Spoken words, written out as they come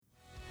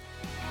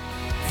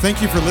Thank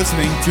you for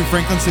listening to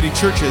Franklin City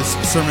Church's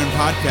Sermon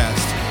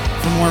Podcast.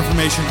 For more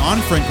information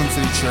on Franklin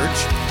City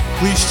Church,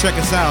 please check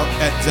us out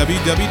at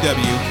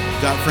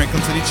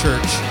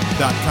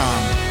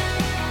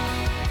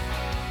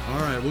www.franklincitychurch.com.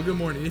 All right, well, good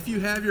morning. If you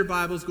have your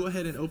Bibles, go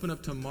ahead and open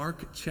up to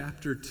Mark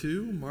chapter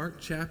 2. Mark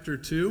chapter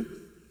 2.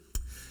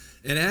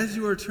 And as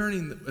you are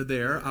turning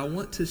there, I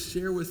want to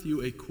share with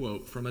you a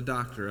quote from a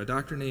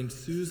doctor named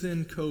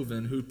Susan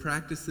Koven, who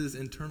practices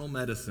internal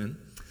medicine.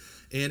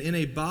 And in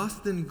a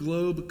Boston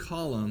Globe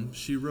column,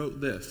 she wrote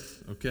this,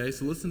 okay?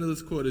 So listen to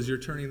this quote as you're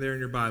turning there in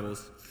your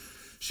Bibles.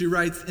 She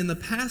writes, "In the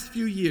past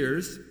few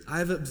years,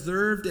 I've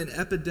observed an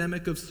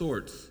epidemic of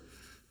sorts,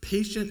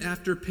 patient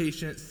after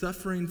patient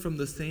suffering from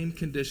the same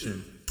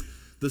condition.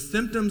 The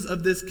symptoms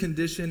of this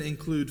condition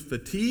include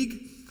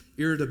fatigue,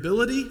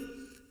 irritability,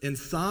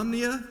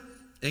 insomnia,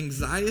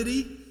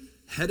 anxiety,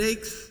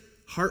 headaches,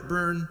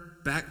 heartburn,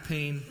 back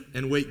pain,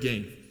 and weight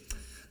gain.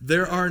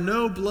 There are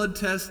no blood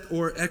tests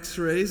or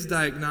x-rays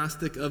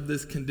diagnostic of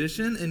this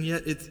condition, and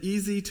yet it's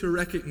easy to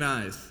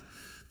recognize.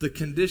 The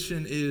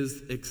condition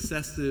is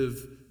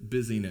excessive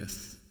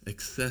busyness.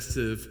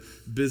 Excessive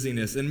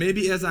busyness." And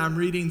maybe as I'm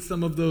reading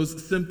some of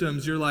those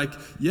symptoms, you're like,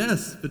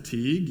 yes,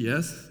 fatigue,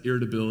 yes,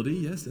 irritability,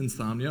 yes,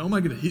 insomnia. Oh my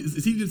goodness,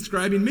 is he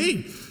describing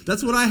me?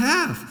 That's what I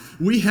have.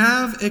 We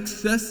have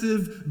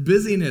excessive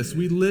busyness.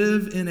 We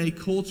live in a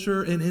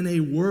culture and in a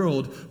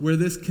world where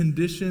this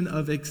condition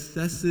of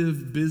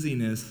excessive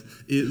busyness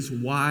is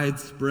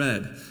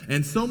widespread.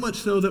 And so much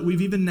so that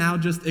we've even now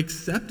just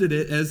accepted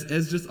it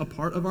as just a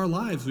part of our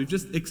lives. We've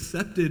just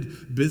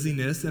accepted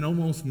busyness and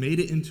almost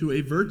made it into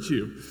a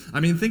virtue.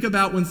 I mean, think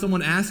about when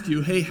someone asks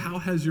you, hey, how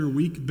has your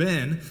week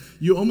been?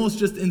 You almost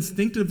just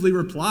instinctively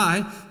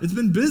reply, it's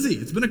been busy.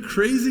 It's been a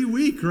crazy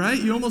week, right?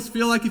 You almost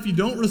feel like if you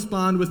don't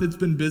respond with it's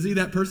been busy,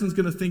 that person's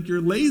going to think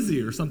you're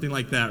lazy or something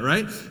like that,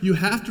 right? You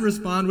have to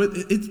respond with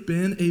it's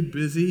been a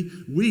busy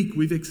week.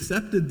 We've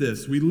accepted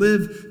this. We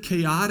live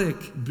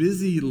chaotic,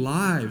 busy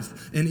lives.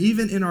 And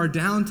even in our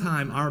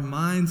downtime, our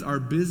minds are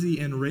busy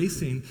and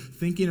racing,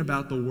 thinking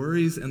about the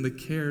worries and the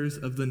cares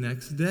of the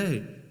next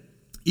day.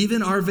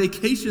 Even our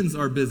vacations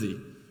are busy,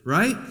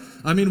 right?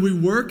 I mean, we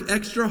work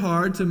extra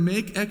hard to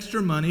make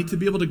extra money to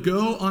be able to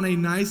go on a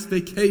nice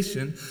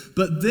vacation,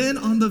 but then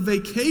on the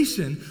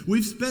vacation,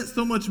 we've spent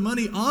so much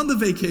money on the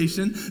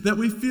vacation that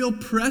we feel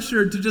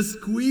pressured to just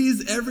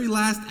squeeze every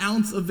last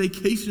ounce of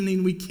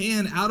vacationing we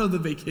can out of the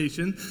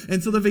vacation,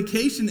 and so the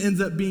vacation ends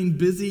up being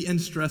busy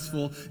and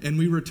stressful, and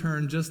we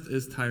return just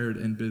as tired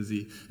and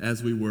busy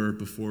as we were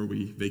before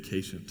we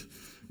vacationed.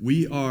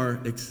 We are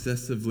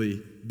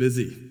excessively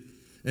busy.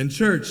 And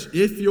church,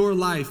 if your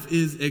life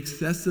is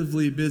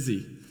excessively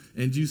busy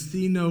and you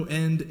see no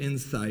end in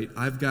sight,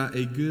 I've got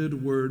a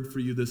good word for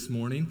you this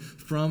morning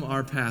from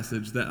our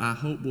passage that I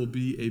hope will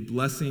be a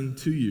blessing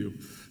to you.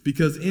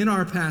 Because in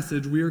our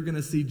passage, we are going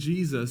to see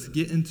Jesus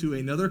get into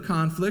another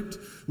conflict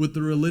with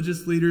the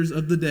religious leaders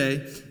of the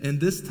day, and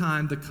this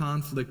time the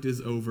conflict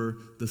is over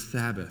the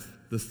Sabbath.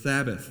 The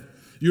Sabbath.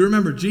 You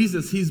remember,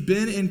 Jesus, he's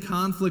been in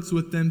conflicts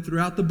with them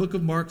throughout the book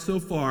of Mark so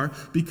far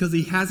because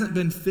he hasn't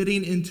been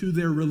fitting into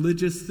their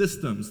religious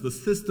systems, the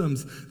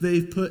systems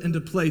they've put into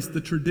place, the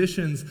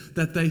traditions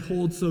that they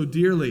hold so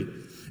dearly.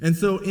 And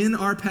so in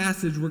our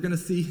passage, we're going to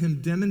see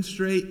him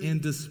demonstrate and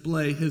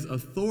display his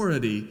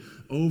authority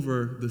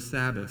over the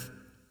Sabbath.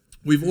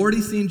 We've already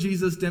seen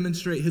Jesus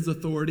demonstrate his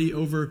authority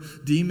over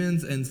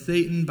demons and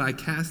Satan by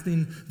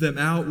casting them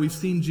out. We've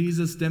seen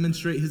Jesus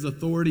demonstrate his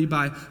authority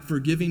by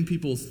forgiving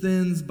people's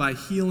sins, by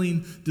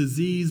healing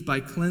disease,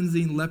 by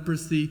cleansing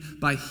leprosy,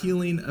 by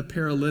healing a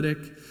paralytic.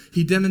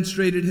 He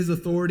demonstrated his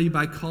authority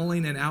by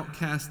calling an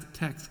outcast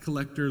tax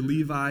collector,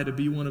 Levi, to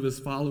be one of his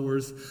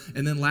followers.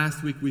 And then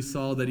last week we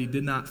saw that he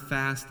did not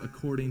fast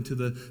according to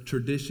the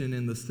tradition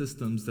and the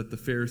systems that the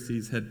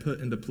Pharisees had put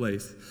into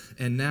place.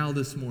 And now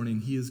this morning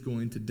he is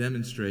going to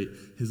demonstrate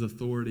his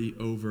authority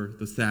over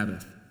the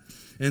Sabbath.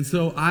 And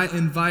so I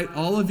invite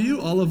all of you,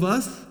 all of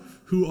us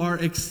who are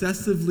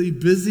excessively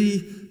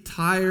busy,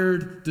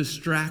 tired,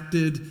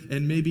 distracted,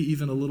 and maybe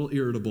even a little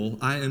irritable,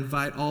 I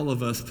invite all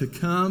of us to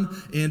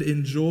come and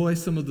enjoy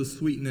some of the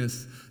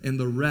sweetness and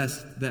the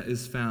rest that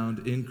is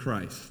found in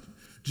Christ.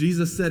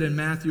 Jesus said in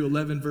Matthew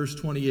 11, verse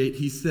 28,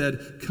 he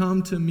said,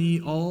 "Come to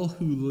me, all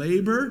who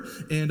labor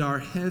and are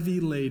heavy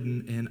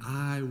laden, and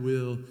I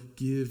will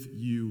give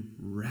you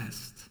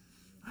rest."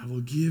 I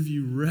will give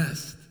you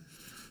rest.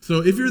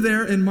 So if you're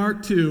there in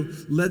Mark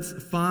 2, let's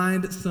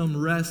find some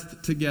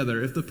rest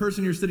together. If the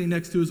person you're sitting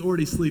next to is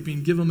already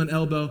sleeping, give them an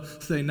elbow,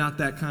 say, not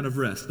that kind of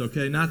rest,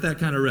 okay? Not that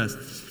kind of rest.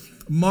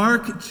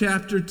 Mark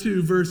chapter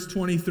 2, verse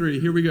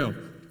 23, here we go.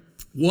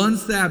 One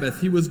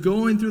Sabbath, he was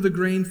going through the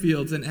grain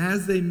fields, and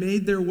as they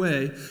made their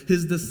way,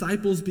 his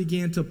disciples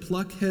began to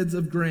pluck heads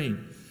of grain.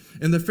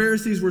 And the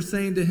Pharisees were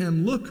saying to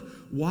him, "Look,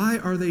 why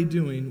are they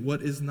doing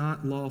what is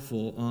not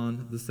lawful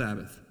on the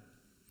Sabbath?"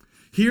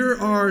 Here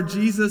are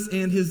Jesus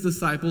and his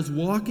disciples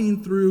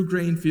walking through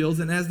grain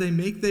fields, and as they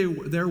make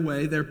their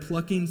way, they're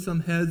plucking some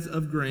heads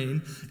of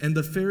grain, and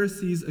the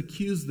Pharisees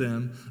accuse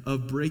them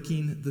of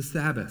breaking the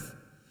Sabbath.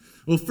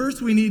 Well,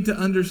 first we need to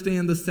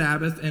understand the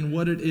Sabbath and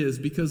what it is,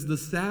 because the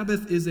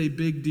Sabbath is a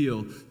big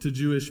deal to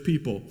Jewish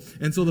people.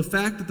 And so the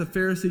fact that the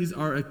Pharisees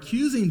are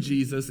accusing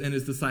Jesus and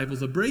his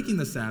disciples of breaking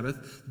the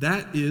Sabbath,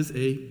 that is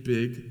a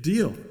big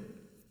deal.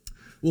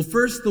 Well,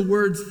 first, the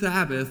word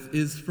Sabbath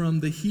is from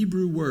the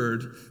Hebrew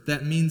word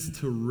that means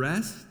to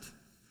rest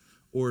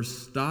or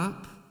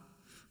stop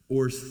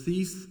or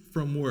cease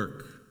from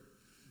work.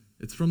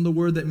 It's from the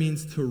word that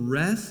means to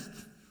rest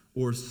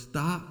or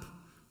stop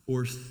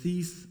or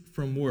cease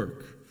from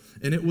work.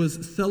 And it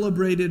was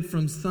celebrated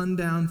from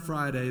sundown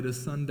Friday to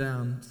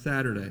sundown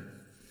Saturday.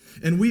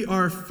 And we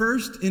are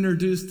first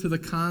introduced to the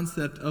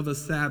concept of a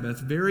Sabbath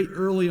very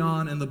early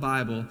on in the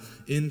Bible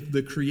in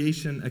the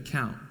creation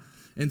account.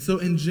 And so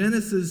in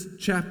Genesis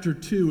chapter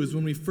 2 is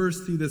when we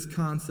first see this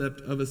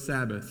concept of a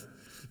Sabbath.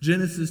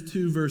 Genesis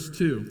 2 verse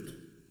 2.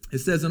 It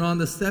says, "And on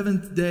the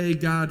seventh day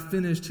God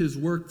finished his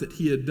work that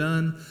he had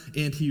done,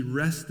 and he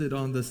rested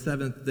on the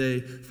seventh day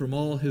from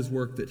all his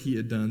work that he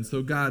had done.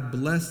 So God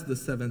blessed the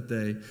seventh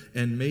day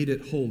and made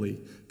it holy,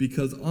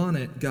 because on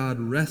it God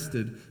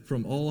rested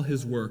from all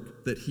his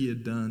work that he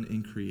had done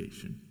in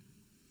creation."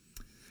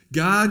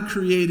 God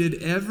created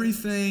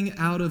everything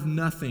out of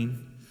nothing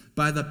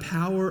by the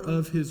power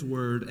of his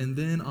word, and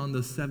then on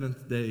the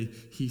seventh day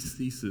he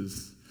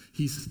ceases,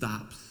 he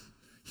stops,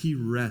 he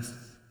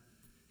rests.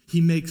 He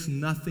makes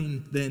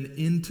nothing then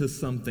into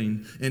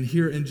something. And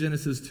here in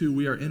Genesis 2,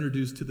 we are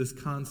introduced to this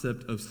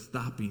concept of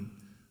stopping,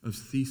 of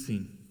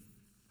ceasing.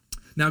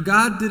 Now,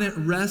 God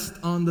didn't rest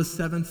on the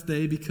seventh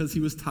day because he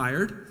was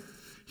tired.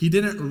 He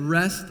didn't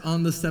rest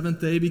on the seventh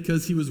day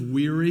because he was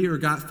weary or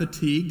got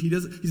fatigued.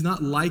 He's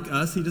not like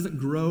us. He doesn't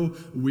grow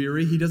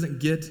weary. He doesn't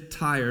get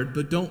tired.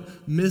 But don't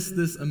miss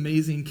this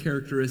amazing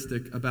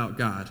characteristic about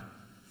God.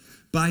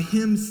 By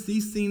him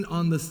ceasing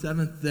on the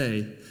seventh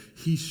day,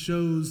 he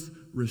shows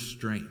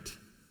restraint.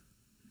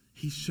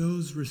 He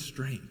shows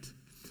restraint.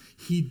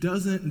 He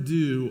doesn't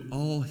do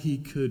all he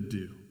could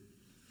do.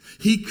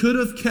 He could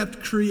have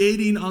kept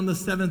creating on the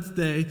seventh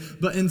day,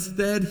 but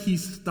instead he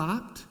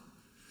stopped,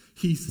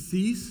 he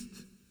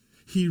ceased,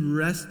 he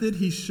rested,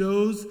 he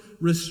shows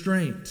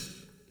restraint.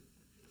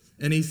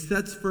 And he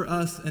sets for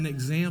us an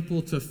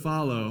example to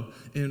follow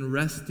in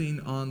resting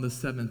on the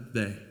seventh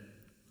day.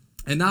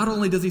 And not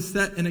only does he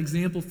set an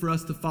example for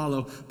us to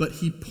follow, but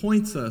he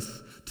points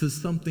us to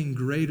something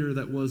greater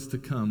that was to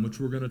come, which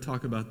we're going to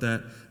talk about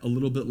that a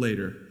little bit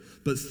later.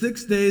 But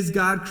 6 days,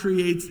 God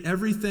creates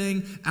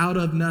everything out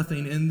of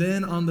nothing. And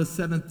then on the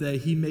seventh day,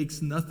 he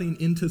makes nothing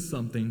into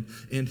something,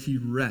 and he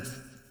rests.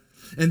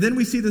 And then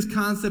we see this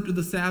concept of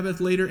the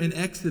Sabbath later in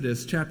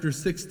Exodus chapter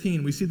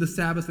 16. We see the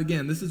Sabbath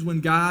again. This is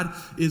when God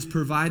is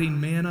providing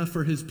manna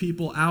for his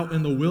people out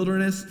in the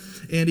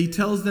wilderness, and he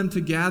tells them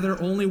to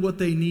gather only what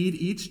they need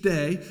each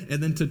day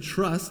and then to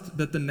trust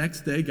that the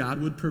next day God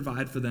would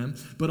provide for them.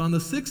 But on the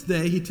sixth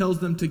day, he tells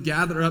them to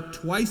gather up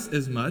twice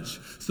as much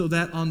so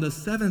that on the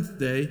seventh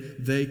day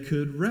they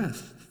could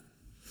rest.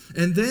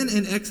 And then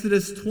in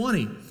Exodus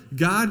 20,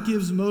 God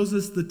gives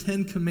Moses the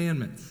 10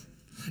 Commandments.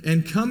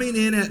 And coming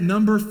in at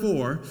number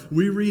 4,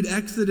 we read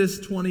Exodus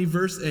 20,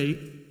 verse 8.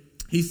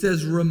 He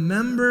says,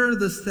 "Remember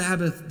the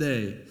Sabbath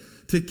day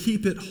to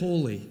keep it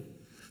holy.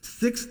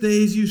 6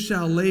 days you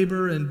shall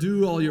labor and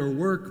do all your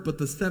work, but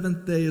the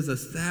seventh day is a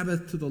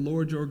Sabbath to the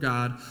Lord your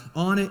God.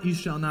 On it you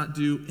shall not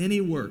do any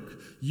work,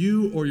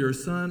 you or your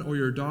son or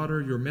your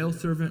daughter, your male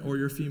servant or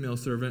your female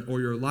servant, or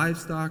your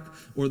livestock,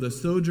 or the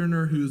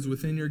sojourner who is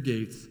within your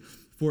gates.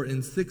 For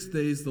in 6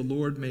 days the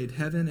Lord made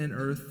heaven and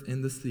earth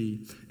and the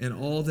sea, and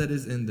all that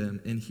is in them,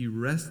 and he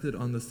rested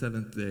on the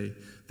seventh day.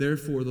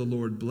 Therefore the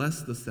Lord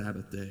blessed the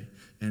Sabbath day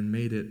and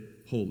made it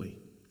holy."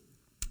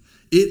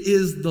 It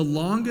is the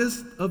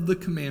longest of the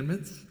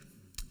commandments,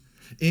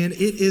 and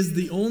it is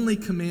the only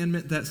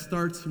commandment that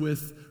starts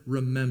with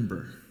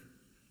remember.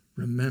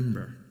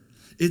 Remember.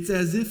 It's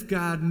as if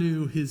God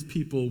knew his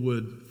people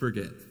would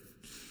forget.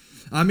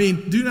 I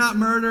mean, do not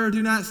murder,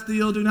 do not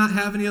steal, do not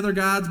have any other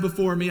gods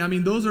before me. I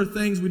mean, those are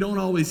things we don't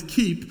always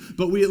keep,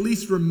 but we at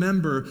least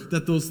remember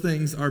that those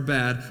things are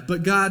bad.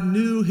 But God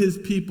knew his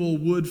people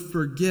would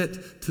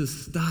forget to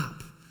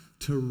stop,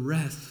 to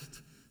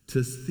rest,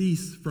 to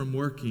cease from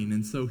working.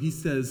 And so he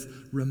says,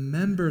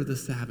 remember the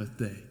Sabbath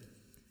day.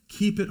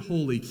 Keep it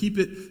holy, keep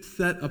it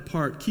set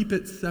apart, keep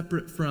it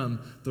separate from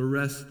the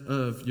rest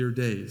of your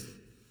days.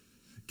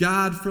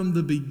 God, from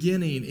the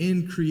beginning,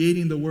 in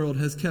creating the world,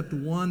 has kept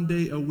 1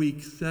 day a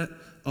week set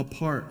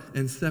apart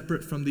and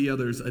separate from the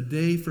others, a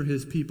day for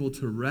his people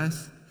to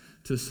rest,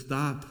 to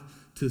stop,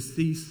 to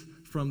cease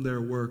from their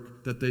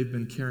work that they've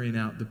been carrying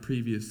out the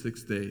previous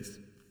 6 days.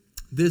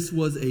 This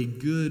was a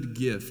good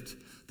gift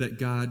that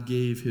God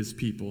gave his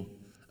people,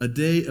 a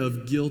day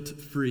of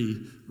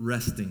guilt-free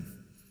resting.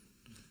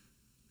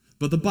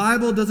 But the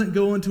Bible doesn't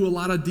go into a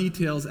lot of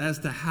details as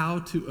to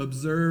how to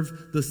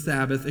observe the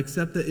Sabbath,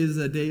 except that it is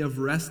a day of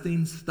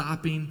resting,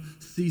 stopping,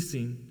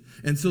 ceasing.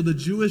 And so the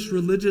Jewish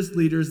religious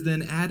leaders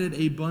then added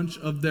a bunch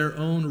of their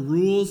own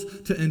rules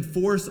to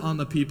enforce on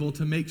the people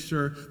to make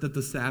sure that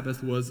the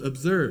Sabbath was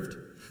observed.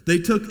 They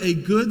took a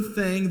good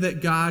thing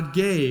that God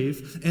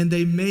gave, and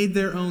they made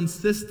their own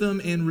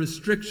system and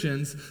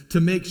restrictions to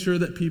make sure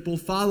that people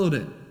followed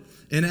it.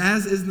 And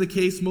as is the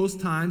case most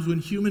times, when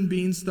human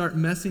beings start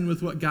messing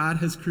with what God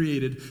has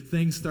created,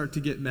 things start to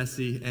get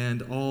messy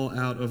and all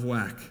out of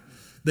whack.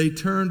 They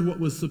turned what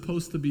was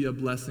supposed to be a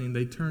blessing,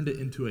 they turned it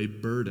into a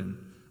burden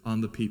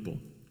on the people.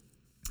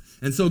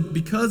 And so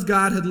because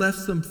God had left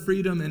some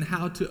freedom in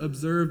how to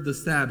observe the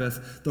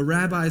Sabbath, the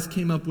rabbis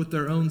came up with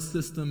their own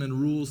system and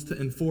rules to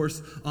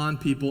enforce on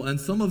people, and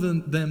some of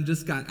them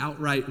just got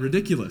outright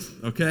ridiculous,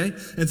 okay?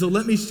 And so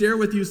let me share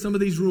with you some of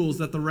these rules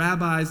that the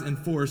rabbis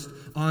enforced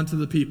onto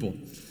the people.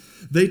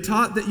 They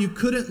taught that you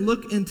couldn't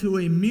look into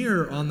a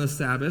mirror on the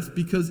Sabbath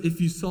because if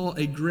you saw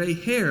a gray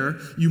hair,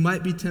 you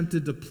might be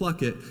tempted to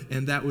pluck it,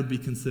 and that would be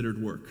considered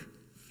work.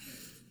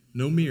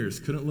 No mirrors.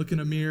 Couldn't look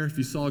in a mirror. If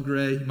you saw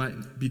gray, you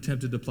might be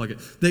tempted to pluck it.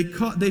 They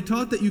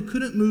taught that you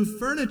couldn't move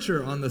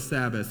furniture on the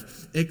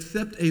Sabbath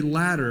except a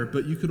ladder,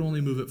 but you could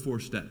only move it 4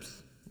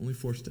 steps. Only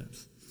 4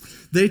 steps.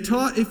 They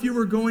taught if you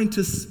were going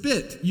to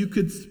spit, you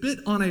could spit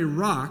on a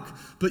rock,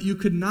 but you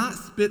could not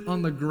spit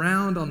on the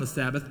ground on the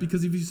Sabbath,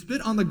 because if you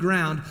spit on the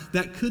ground,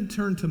 that could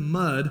turn to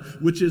mud,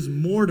 which is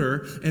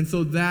mortar, and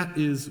so that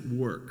is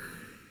work.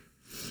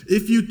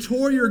 If you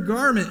tore your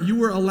garment, you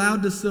were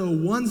allowed to sew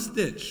 1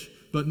 stitch,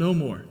 but no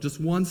more, just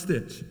 1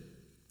 stitch.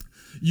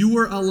 You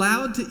were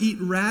allowed to eat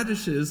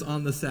radishes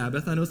on the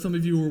Sabbath. I know some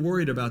of you were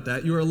worried about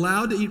that. You were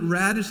allowed to eat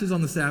radishes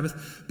on the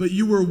Sabbath, but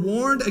you were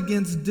warned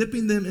against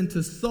dipping them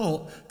into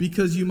salt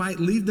because you might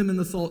leave them in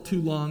the salt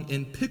too long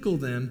and pickle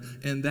them,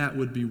 and that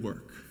would be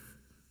work.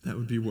 That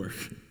would be work.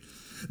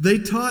 They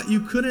taught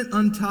you couldn't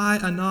untie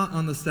a knot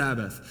on the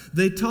Sabbath.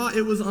 They taught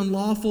it was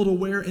unlawful to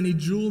wear any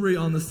jewelry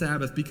on the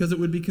Sabbath because it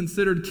would be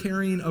considered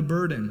carrying a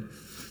burden.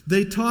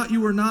 They taught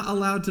you were not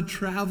allowed to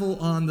travel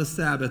on the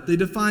Sabbath. They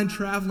defined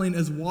traveling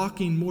as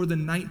walking more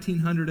than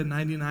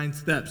 1,999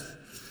 steps.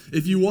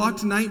 If you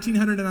walked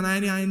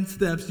 1,999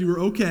 steps, you were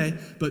okay,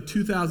 but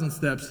 2,000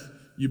 steps,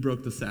 you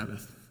broke the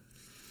Sabbath.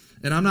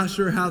 And I'm not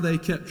sure how they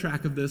kept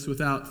track of this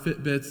without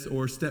Fitbits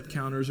or step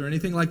counters or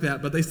anything like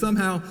that, but they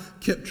somehow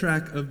kept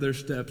track of their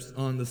steps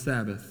on the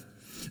Sabbath.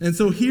 And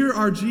so here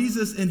are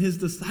Jesus and his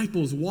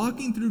disciples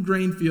walking through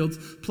grain fields,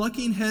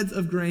 plucking heads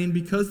of grain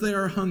because they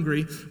are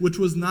hungry, which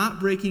was not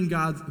breaking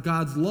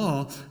God's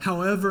law.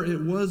 However, it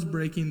was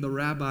breaking the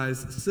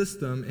rabbis'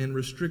 system and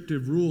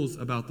restrictive rules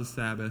about the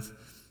Sabbath.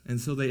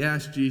 And so they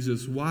asked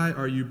Jesus, why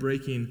are you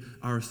breaking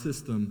our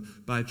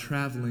system by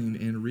traveling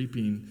and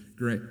reaping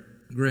grain?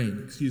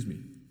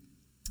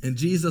 And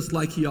Jesus,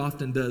 like he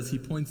often does, he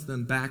points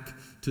them back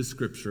to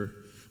Scripture,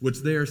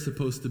 which they are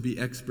supposed to be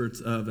experts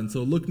of. And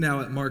so look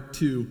now at Mark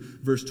 2,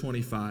 verse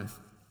 25.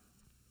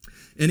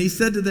 And he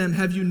said to them,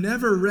 have you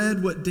never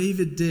read what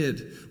David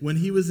did when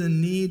he was in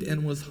need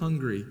and was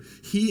hungry,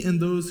 he and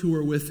those who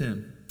were with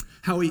him?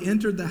 How he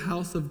entered the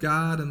house of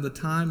God in the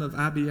time of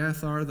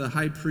Abiathar the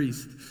high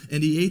priest,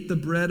 and he ate the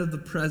bread of the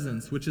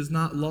presence, which is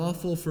not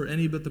lawful for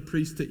any but the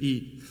priest to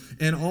eat,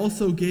 and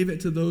also gave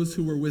it to those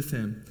who were with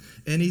him.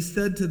 And he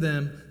said to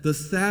them, the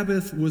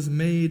Sabbath was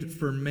made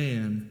for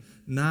man,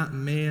 not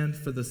man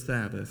for the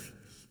Sabbath.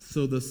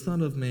 So the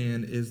Son of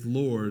Man is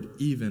Lord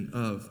even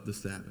of the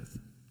Sabbath.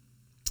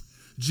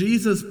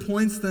 Jesus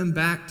points them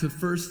back to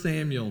 1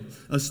 Samuel,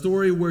 a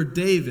story where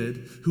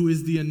David, who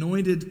is the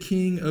anointed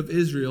king of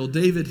Israel,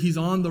 David, he's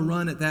on the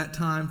run at that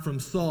time from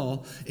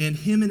Saul, and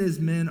him and his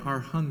men are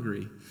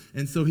hungry.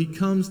 And so he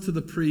comes to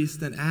the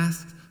priest and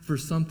asks for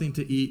something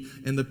to eat,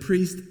 and the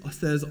priest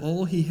says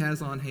all he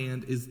has on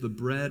hand is the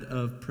bread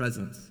of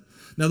presence.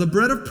 Now, the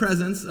bread of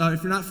presence,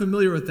 if you're not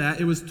familiar with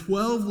that, it was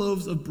 12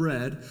 loaves of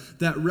bread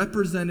that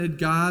represented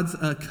God's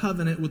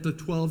covenant with the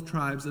 12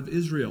 tribes of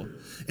Israel.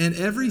 And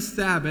every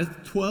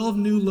Sabbath, 12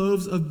 new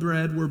loaves of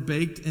bread were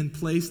baked and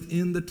placed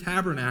in the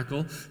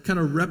tabernacle, kind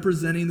of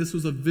representing, this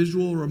was a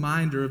visual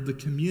reminder of the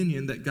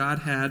communion that God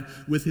had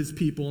with his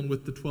people and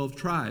with the 12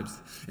 tribes.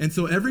 And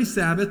so every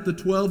Sabbath, the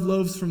 12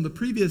 loaves from the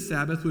previous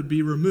Sabbath would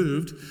be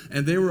removed,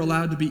 and they were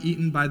allowed to be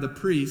eaten by the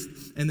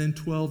priest, and then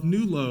 12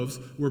 new loaves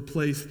were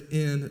placed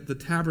in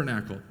the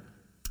tabernacle.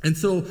 And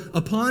so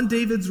upon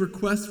David's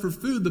request for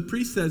food, the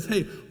priest says,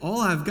 hey, all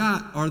I've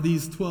got are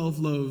these 12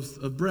 loaves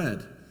of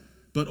bread,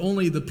 but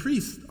only the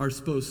priests are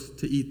supposed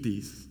to eat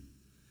these.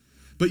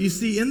 But you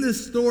see, in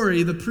this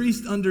story, the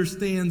priest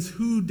understands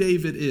who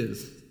David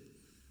is,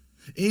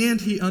 and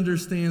he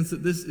understands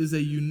that this is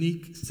a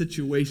unique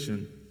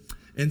situation,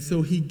 and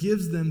so he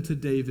gives them to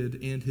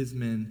David and his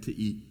men to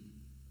eat.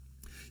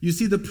 You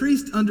see, the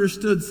priest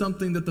understood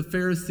something that the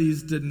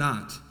Pharisees did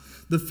not.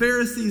 The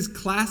Pharisees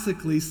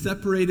classically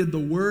separated the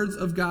words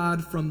of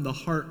God from the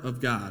heart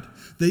of God.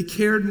 They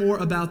cared more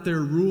about their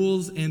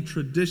rules and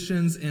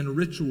traditions and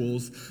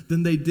rituals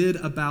than they did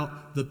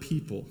about the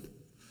people.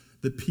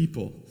 the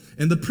people.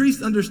 And the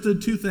priest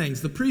understood two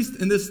things. The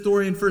priest in this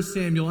story in 1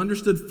 Samuel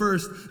understood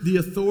first the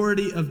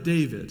authority of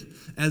David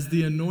as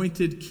the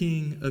anointed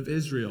king of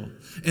Israel.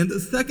 And the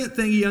second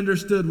thing he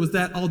understood was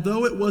that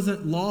although it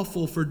wasn't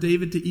lawful for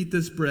David to eat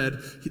this bread,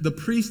 the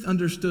priest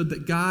understood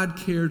that God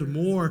cared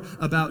more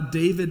about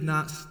David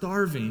not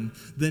starving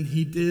than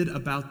he did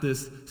about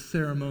this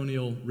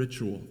ceremonial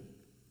ritual.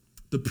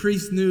 The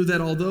priest knew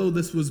that although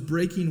this was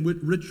breaking with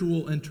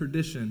ritual and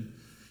tradition,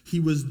 he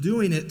was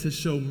doing it to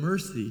show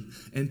mercy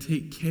and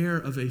take care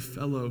of a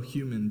fellow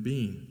human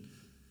being.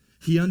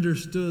 He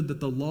understood that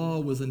the law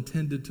was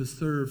intended to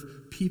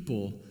serve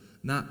people,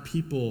 not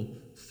people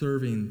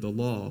serving the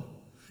law.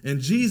 And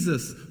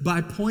Jesus,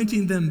 by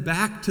pointing them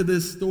back to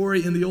this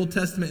story in the Old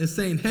Testament, is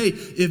saying, hey,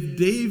 if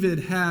David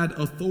had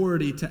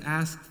authority to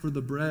ask for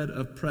the bread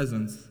of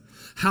presence,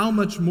 how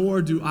much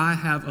more do I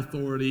have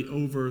authority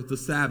over the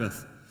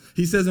Sabbath?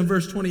 He says in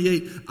verse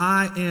 28,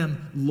 I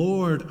am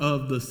Lord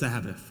of the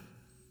Sabbath.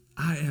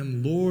 I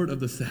am Lord of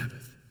the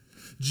Sabbath.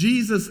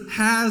 Jesus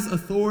has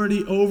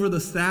authority over the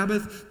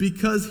Sabbath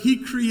because he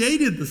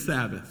created the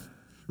Sabbath,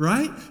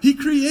 right? He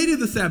created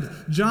the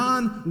Sabbath.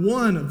 John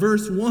 1,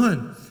 verse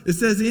 1, it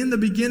says, in the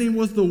beginning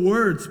was the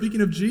Word,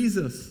 speaking of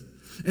Jesus,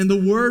 and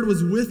the Word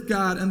was with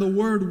God, and the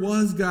Word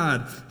was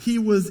God. He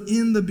was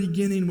in the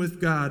beginning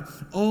with God.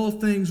 All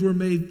things were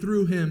made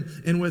through him,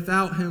 and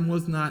without him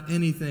was not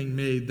anything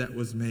made that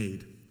was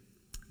made.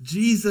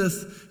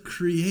 Jesus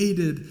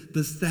created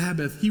the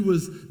Sabbath. He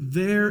was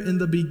there in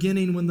the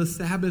beginning when the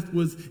Sabbath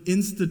was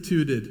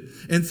instituted.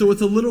 And so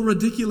it's a little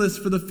ridiculous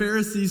for the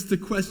Pharisees to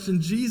question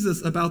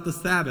Jesus about the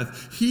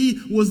Sabbath. He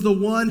was the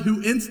one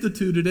who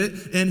instituted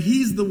it, and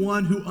he's the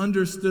one who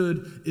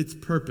understood its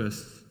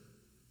purpose.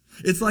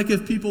 It's like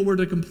if people were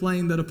to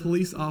complain that a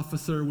police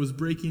officer was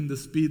breaking the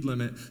speed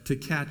limit to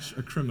catch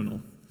a criminal.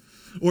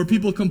 Or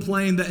people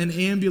complain that an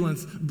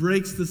ambulance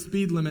breaks the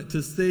speed limit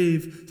to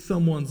save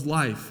someone's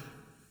life.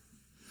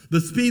 The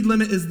speed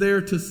limit is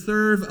there to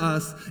serve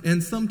us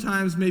and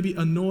sometimes maybe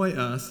annoy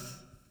us.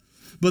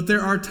 But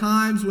there are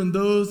times when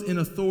those in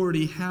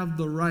authority have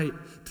the right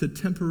to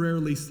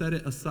temporarily set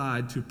it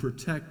aside to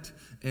protect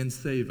and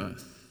save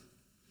us.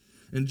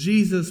 And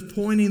Jesus,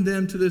 pointing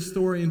them to this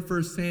story in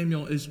 1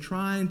 Samuel, is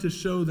trying to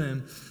show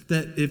them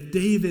that if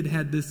David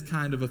had this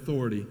kind of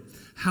authority,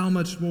 how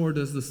much more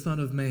does the Son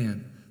of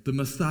Man, the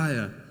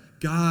Messiah,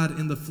 God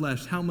in the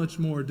flesh, how much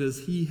more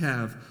does he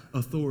have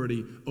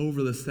authority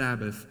over the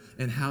Sabbath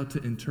and how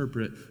to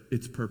interpret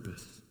its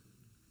purpose?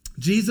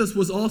 Jesus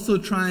was also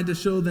trying to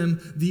show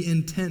them the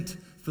intent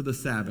for the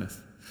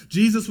Sabbath.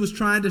 Jesus was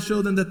trying to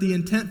show them that the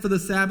intent for the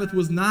Sabbath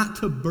was not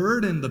to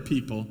burden the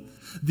people.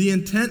 The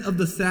intent of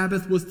the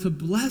Sabbath was to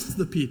bless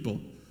the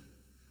people.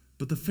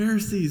 But the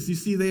Pharisees, you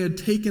see, they had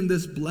taken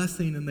this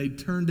blessing and they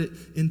turned it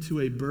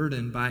into a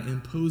burden by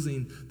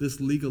imposing this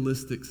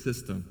legalistic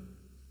system.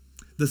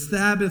 The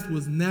Sabbath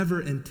was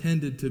never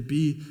intended to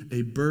be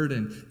a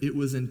burden. It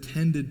was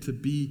intended to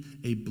be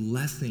a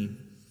blessing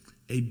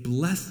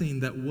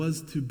that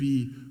was to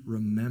be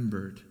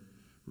remembered.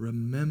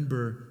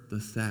 Remember the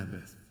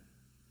Sabbath.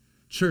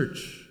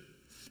 Church,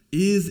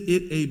 is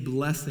it a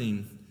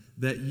blessing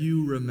that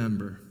you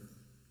remember?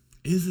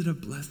 Is it a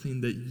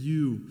blessing that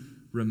you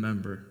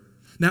remember?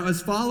 Now,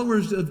 as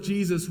followers of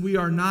Jesus, we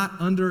are not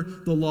under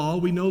the law.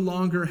 We no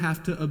longer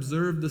have to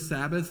observe the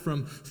Sabbath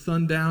from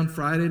sundown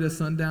Friday to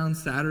sundown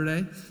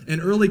Saturday.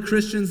 And early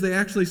Christians, they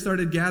actually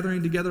started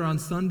gathering together on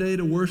Sunday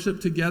to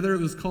worship together. It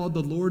was called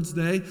the Lord's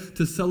Day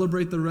to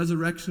celebrate the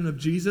resurrection of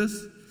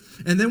Jesus.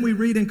 And then we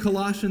read in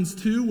Colossians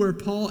 2 where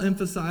Paul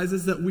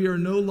emphasizes that we are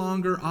no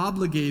longer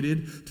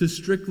obligated to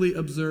strictly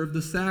observe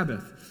the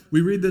Sabbath.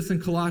 We read this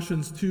in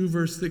Colossians 2,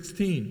 verse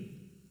 16.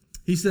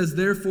 He says,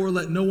 therefore,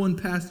 let no one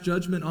pass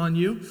judgment on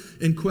you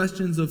in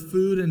questions of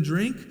food and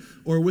drink,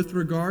 or with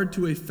regard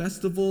to a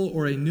festival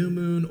or a new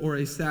moon or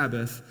a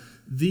Sabbath.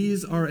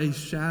 These are a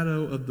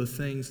shadow of the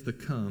things to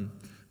come,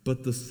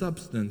 but the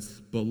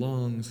substance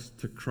belongs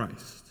to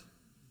Christ.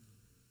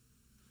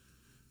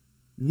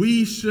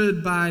 We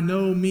should by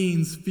no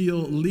means feel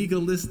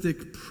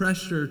legalistic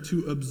pressure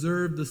to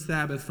observe the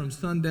Sabbath from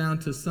sundown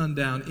to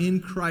sundown. In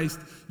Christ,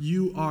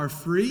 you are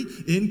free.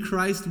 In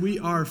Christ, we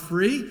are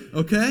free,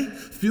 okay?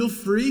 Feel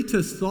free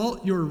to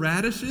salt your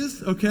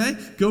radishes, okay?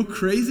 Go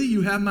crazy.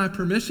 You have my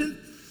permission.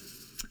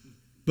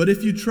 But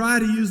if you try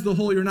to use the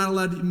whole, you're not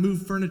allowed to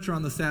move furniture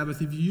on the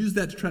Sabbath, if you use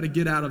that to try to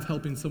get out of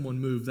helping someone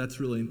move, that's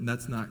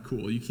not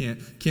cool. You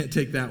can't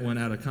take that one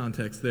out of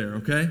context there,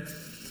 okay?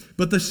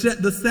 But the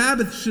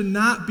Sabbath should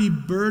not be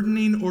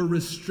burdening or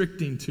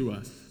restricting to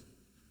us.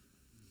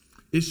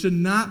 It should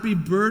not be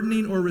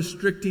burdening or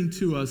restricting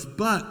to us,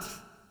 but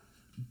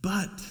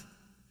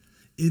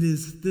it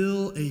is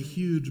still a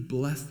huge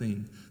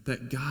blessing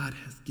that God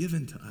has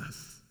given to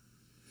us.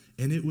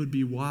 And it would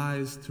be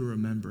wise to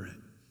remember it.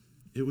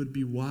 It would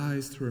be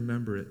wise to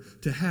remember it.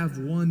 To have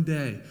one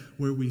day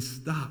where we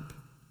stop,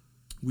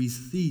 we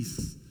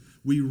cease,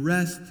 we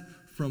rest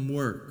from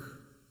work.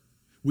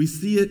 We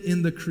see it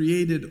in the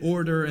created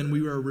order, and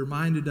we are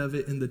reminded of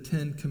it in the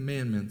 10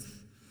 Commandments.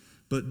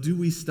 But do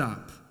we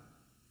stop?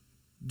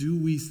 do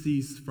we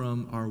cease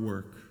from our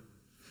work?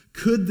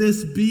 Could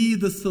this be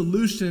the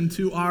solution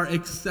to our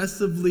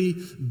excessively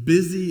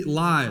busy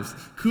lives?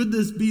 Could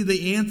this be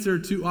the answer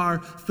to our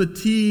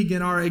fatigue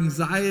and our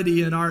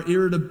anxiety and our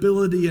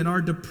irritability and our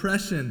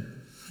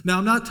depression? Now,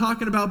 I'm not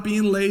talking about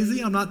being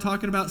lazy. I'm not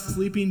talking about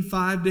sleeping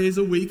 5 days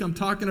a week. I'm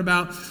talking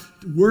about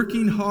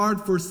working hard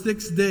for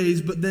 6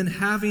 days, but then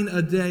having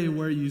a day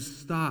where you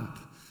stop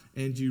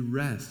and you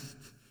rest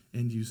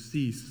and you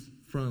cease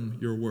from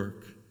your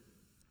work.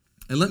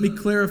 And let me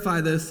clarify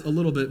this a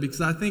little bit,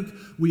 because I think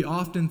we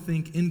often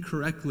think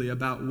incorrectly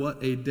about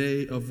what a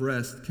day of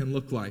rest can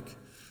look like.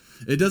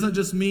 It doesn't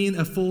just mean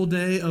a full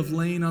day of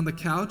laying on the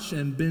couch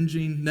and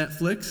binging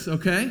Netflix,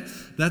 okay?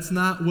 That's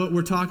not what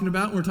we're talking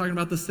about. We're talking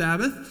about the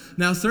Sabbath.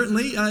 Now,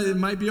 certainly, it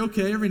might be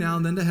okay every now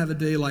and then to have a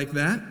day like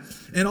that.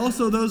 And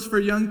also those for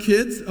young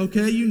kids,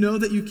 okay? You know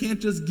that you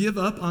can't just give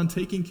up on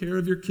taking care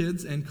of your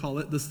kids and call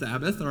it the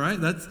Sabbath, all right?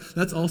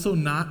 That's also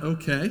not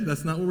okay.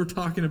 That's not what we're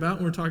talking about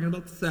when we're talking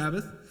about the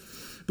Sabbath.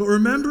 But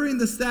remembering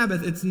the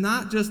Sabbath, it's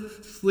not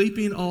just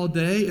sleeping all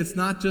day. It's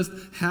not just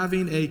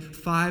having a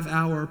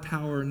 5-hour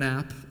power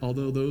nap,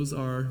 although those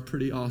are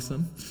pretty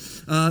awesome.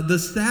 The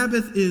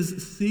Sabbath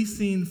is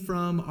ceasing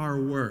from our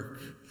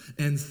work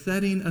and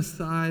setting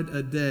aside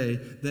a day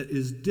that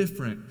is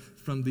different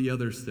from the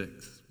other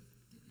 6.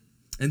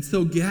 And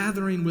so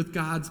gathering with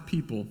God's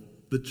people,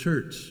 the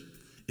church,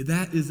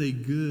 that is a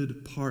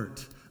good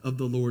part of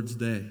the Lord's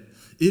day.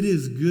 It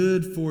is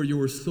good for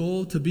your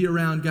soul to be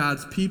around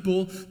God's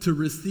people, to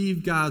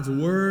receive God's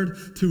word,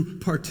 to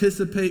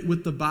participate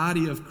with the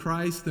body of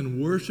Christ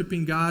and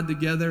worshiping God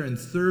together and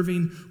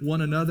serving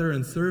one another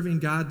and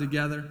serving God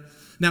together.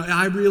 Now,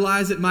 I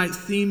realize it might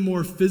seem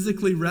more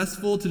physically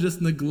restful to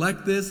just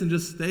neglect this and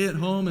just stay at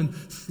home and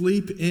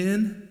sleep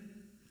in,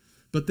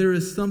 but there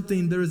is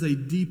a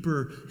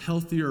deeper,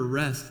 healthier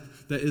rest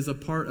that is a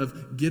part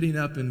of getting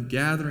up and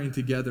gathering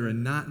together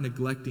and not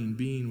neglecting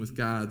being with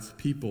God's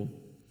people.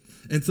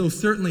 And so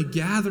certainly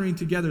gathering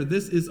together,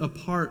 this is a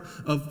part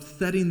of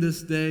setting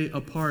this day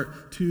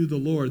apart to the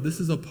Lord. This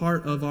is a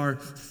part of our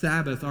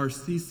Sabbath, our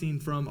ceasing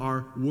from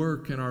our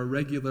work and our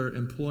regular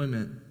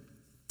employment.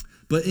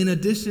 But in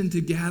addition to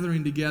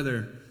gathering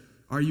together,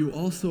 are you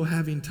also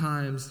having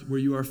times where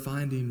you are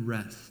finding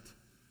rest,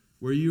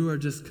 where you are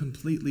just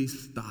completely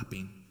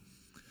stopping?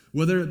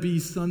 Whether it be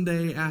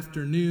Sunday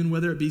afternoon,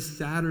 whether it be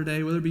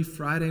Saturday, whether it be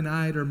Friday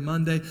night or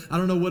Monday, I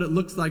don't know what it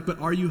looks like, but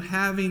are you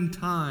having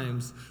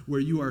times where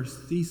you are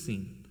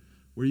ceasing,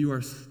 where you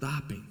are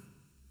stopping,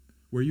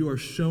 where you are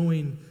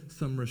showing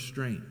some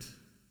restraint?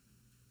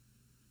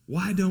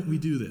 Why don't we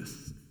do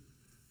this?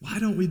 Why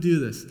don't we do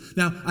this?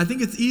 Now, I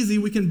think it's easy.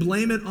 We can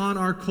blame it on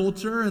our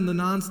culture and the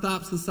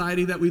nonstop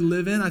society that we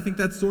live in. I think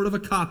that's sort of a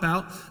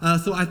cop-out.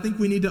 So I think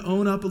we need to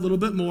own up a little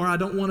bit more. I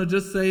don't want to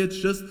just say it's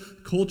just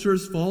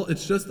culture's fault.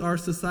 It's just our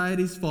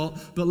society's fault.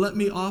 But let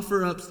me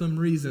offer up some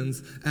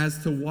reasons as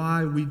to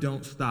why we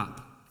don't stop.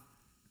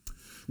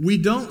 We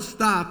don't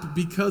stop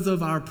because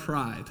of our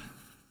pride.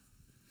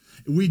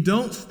 We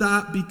don't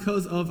stop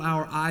because of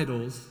our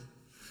idols.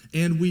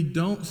 And we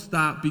don't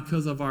stop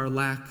because of our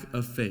lack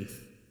of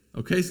faith.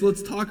 Okay, so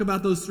let's talk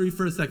about those 3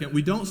 for a second.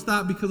 We don't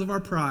stop because of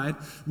our pride,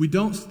 we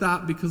don't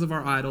stop because of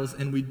our idols,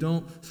 and we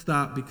don't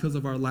stop because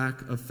of our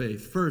lack of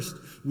faith. First,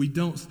 we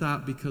don't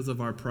stop because of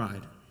our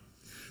pride.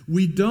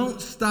 We don't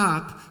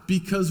stop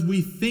because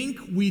we think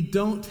we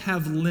don't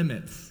have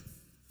limits.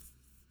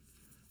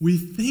 We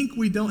think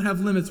we don't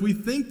have limits. We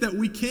think that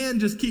we can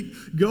just keep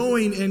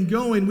going and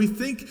going. We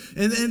think,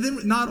 and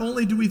then not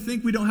only do we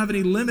think we don't have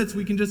any limits,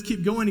 we can just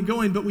keep going and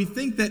going, but we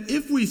think that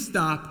if we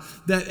stop,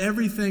 that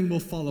everything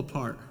will fall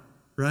apart.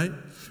 Right?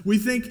 We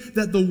think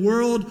that the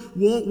world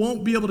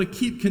won't be able to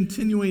keep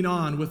continuing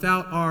on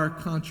without our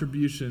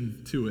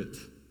contribution to it.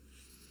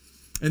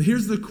 And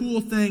here's the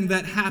cool thing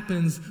that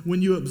happens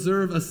when you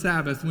observe a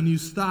Sabbath, when you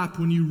stop,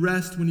 when you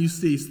rest, when you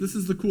cease. This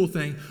is the cool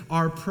thing.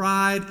 Our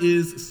pride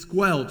is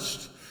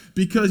squelched,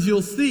 because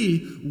you'll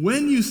see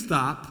when you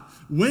stop,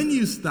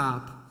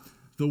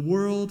 the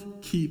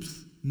world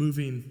keeps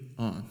moving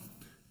on.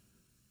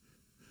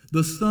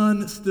 The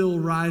sun still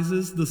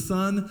rises, the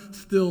sun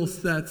still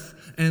sets,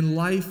 and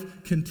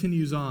life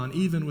continues on,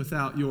 even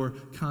without your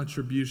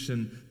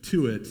contribution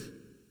to it.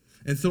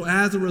 And so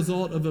as a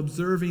result of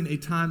observing a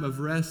time of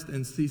rest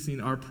and ceasing,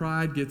 our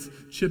pride gets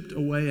chipped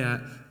away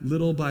at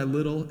little by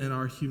little, and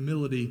our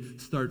humility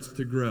starts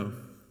to grow.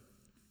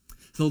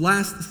 So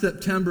last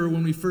September,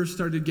 when we first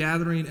started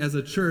gathering as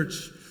a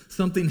church,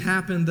 something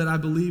happened that I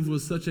believe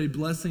was such a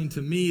blessing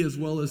to me as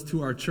well as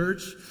to our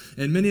church.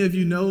 And many of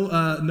you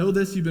know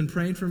this. You've been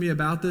praying for me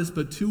about this.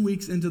 But 2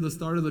 weeks into the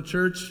start of the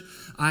church,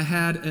 I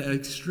had an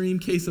extreme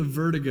case of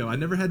vertigo. I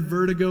never had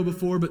vertigo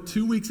before, but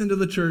 2 weeks into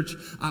the church,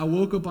 I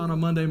woke up on a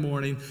Monday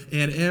morning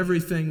and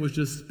everything was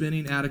just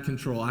spinning out of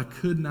control. I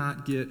could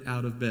not get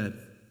out of bed.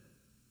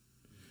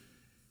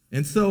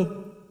 And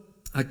so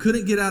I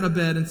couldn't get out of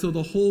bed, and so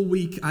the whole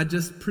week I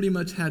just pretty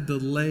much had to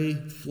lay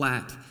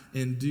flat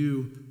and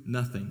do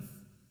nothing.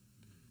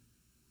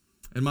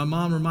 And my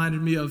mom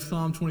reminded me of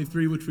Psalm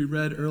 23, which we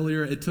read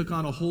earlier. It took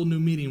on a whole new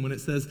meaning when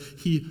it says,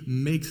 he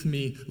makes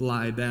me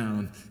lie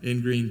down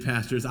in green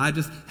pastures. I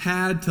just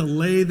had to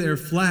lay there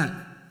flat.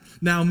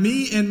 Now,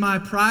 me and my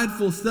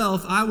prideful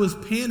self, I was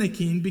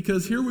panicking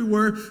because here we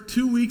were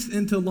 2 weeks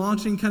into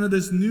launching kind of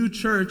this new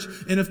church.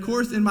 And of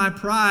course, in my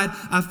pride,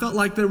 I felt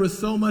like there was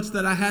so much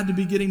that I had to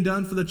be getting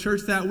done for the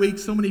church that week.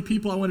 So many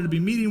people I wanted to be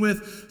meeting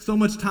with, so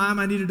much time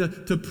I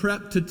needed to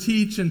prep to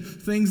teach, and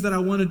things that I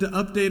wanted to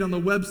update on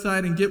the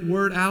website and get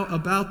word out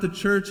about the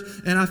church.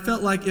 And I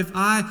felt like if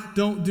I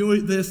don't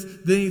do this,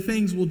 then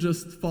things will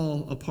just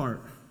fall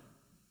apart.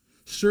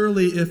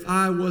 Surely, if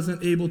I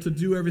wasn't able to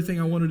do everything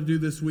I wanted to do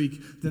this week,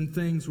 then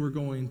things were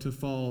going to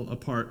fall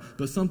apart.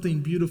 But something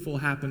beautiful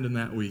happened in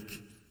that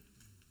week.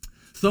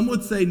 Some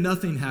would say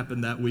nothing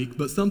happened that week,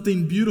 but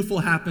something beautiful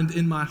happened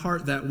in my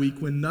heart that week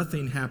when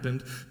nothing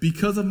happened.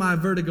 Because of my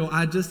vertigo,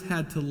 I just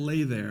had to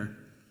lay there.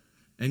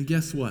 And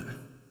guess what?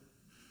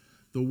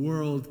 The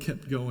world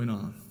kept going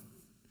on.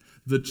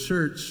 The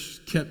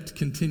church kept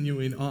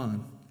continuing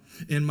on.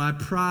 And my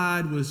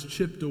pride was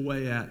chipped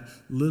away at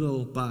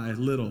little by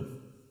little.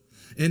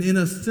 And in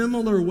a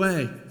similar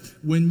way,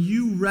 when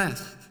you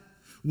rest,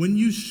 when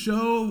you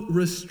show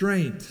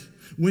restraint,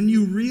 when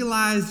you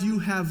realize you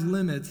have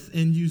limits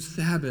and you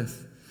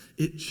Sabbath,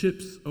 it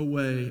chips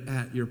away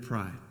at your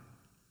pride.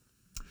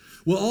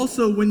 Well,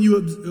 also, when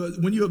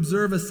you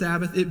observe a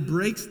Sabbath, it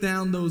breaks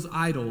down those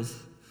idols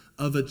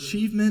of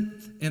achievement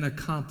and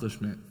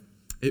accomplishment.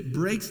 It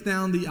breaks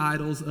down the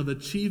idols of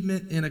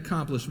achievement and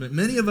accomplishment.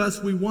 Many of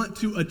us, we want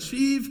to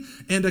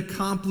achieve and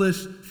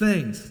accomplish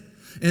things.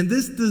 And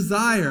this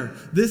desire,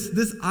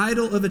 this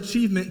idol of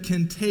achievement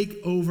can take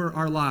over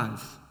our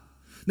lives.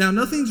 Now,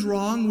 nothing's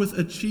wrong with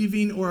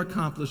achieving or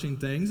accomplishing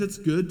things. It's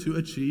good to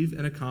achieve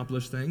and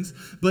accomplish things.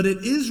 But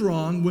it is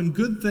wrong when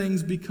good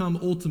things become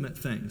ultimate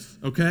things,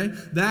 okay?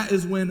 That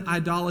is when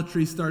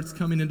idolatry starts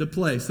coming into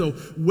play. So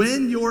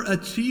when your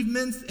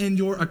achievements and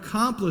your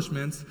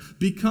accomplishments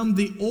become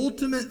the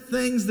ultimate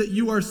things that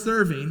you are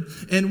serving,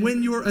 and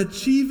when your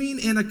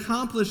achieving and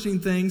accomplishing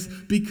things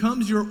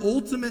becomes your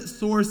ultimate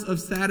source of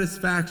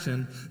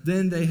satisfaction,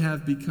 then they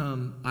have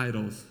become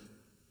idols.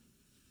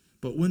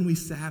 But when we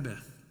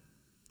Sabbath,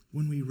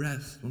 when we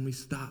rest, when we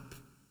stop,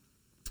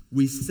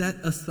 we set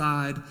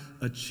aside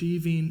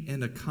achieving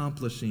and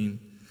accomplishing,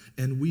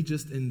 and we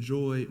just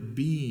enjoy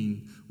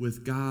being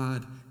with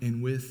God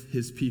and with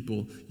His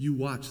people. You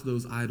watch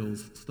those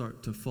idols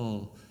start to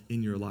fall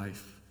in your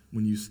life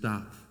when you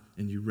stop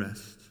and you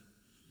rest.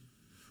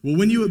 Well,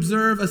 when you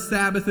observe a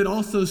Sabbath, it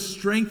also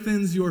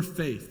strengthens your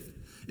faith.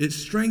 It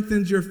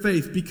strengthens your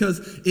faith because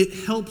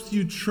it helps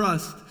you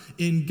trust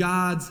in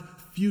God's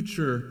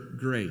future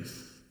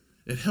grace.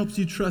 It helps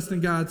you trust in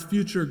God's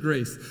future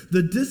grace.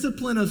 The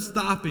discipline of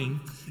stopping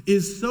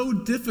is so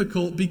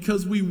difficult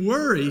because we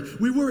worry,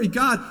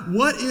 God,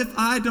 what if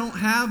I don't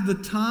have the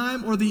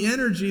time or the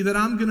energy that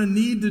I'm going to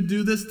need to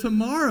do this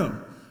tomorrow,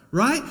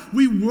 right?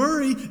 We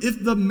worry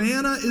if the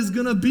manna is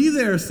going to be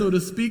there, so to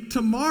speak,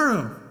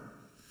 tomorrow.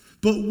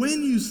 But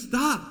when you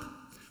stop,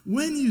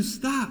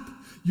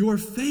 your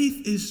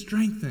faith is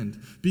strengthened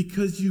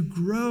because you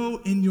grow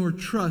in your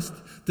trust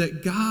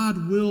that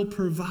God will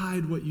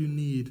provide what you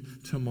need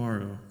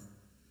tomorrow.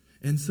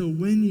 And so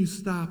when you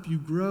stop, you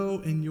grow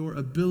in your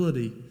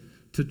ability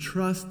to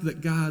trust that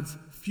God's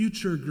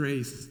future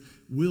grace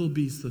will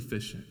be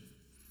sufficient.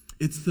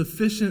 It's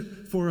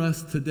sufficient for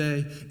us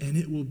today, and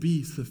it will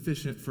be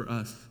sufficient for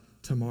us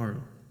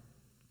tomorrow.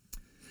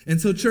 And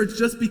so, church,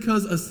 just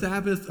because a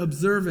Sabbath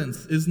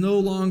observance is no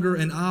longer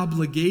an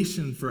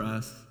obligation for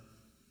us,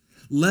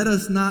 let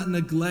us not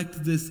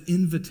neglect this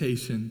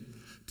invitation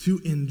to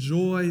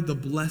enjoy the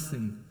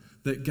blessing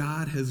that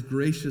God has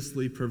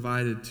graciously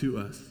provided to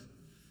us.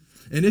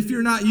 And if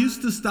you're not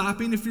used to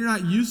stopping, if you're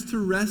not used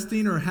to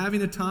resting or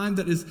having a time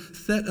that is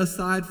set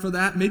aside for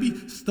that,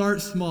 maybe start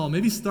small.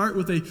 Maybe start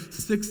with a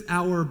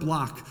 6-hour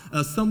block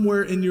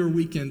somewhere in your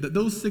weekend. That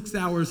those 6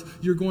 hours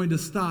you're going to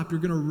stop,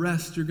 you're going to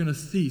rest, you're going to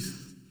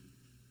cease.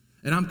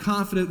 And I'm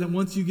confident that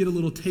once you get a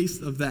little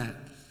taste of that,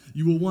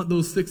 you will want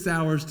those 6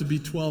 hours to be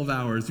 12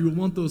 hours. You will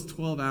want those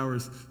 12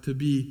 hours to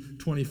be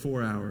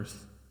 24 hours.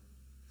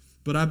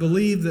 But I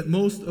believe that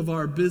most of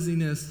our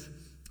busyness,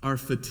 our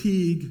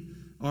fatigue,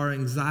 our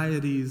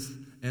anxieties,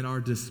 and our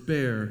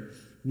despair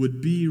would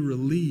be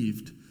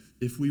relieved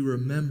if we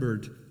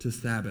remembered to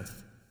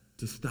Sabbath,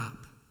 to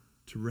stop,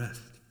 to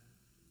rest.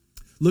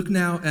 Look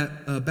now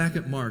back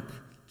at Mark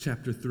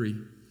chapter 3.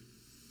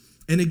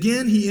 And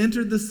again he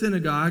entered the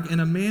synagogue, and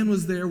a man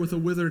was there with a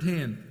withered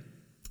hand.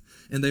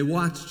 And they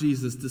watched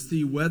Jesus to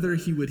see whether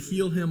he would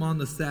heal him on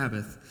the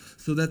Sabbath,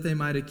 so that they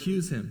might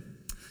accuse him.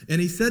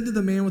 And he said to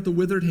the man with the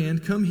withered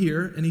hand, "Come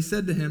here." And he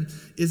said to him,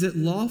 "Is it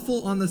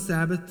lawful on the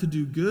Sabbath to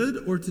do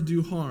good or to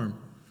do harm,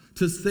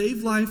 to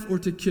save life or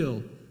to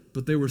kill?"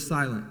 But they were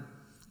silent.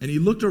 And he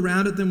looked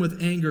around at them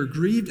with anger,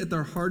 grieved at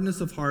their hardness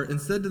of heart, and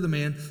said to the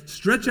man,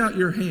 "Stretch out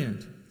your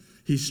hand."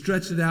 He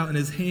stretched it out, and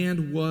his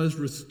hand was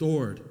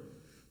restored.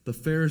 The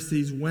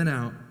Pharisees went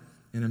out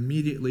and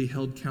immediately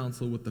held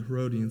counsel with the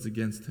Herodians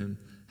against him,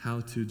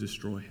 how to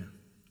destroy him.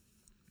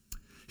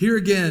 Here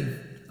again,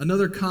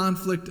 another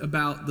conflict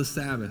about the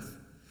Sabbath.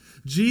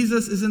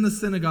 Jesus is in the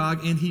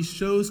synagogue and he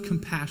shows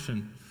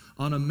compassion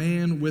on a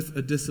man with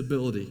a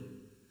disability.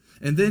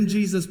 And then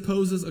Jesus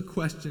poses a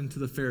question to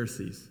the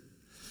Pharisees.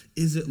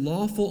 Is it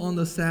lawful on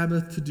the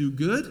Sabbath to do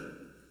good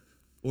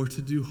or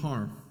to do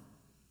harm?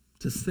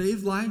 To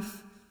save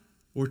life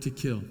or to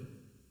kill?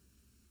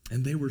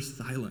 And they were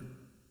silent.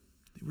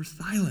 They were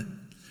silent.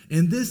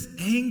 And this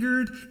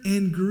angered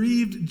and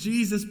grieved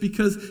Jesus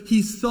because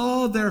he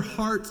saw their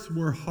hearts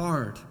were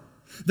hard.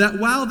 That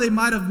while they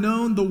might have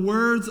known the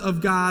words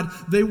of God,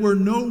 they were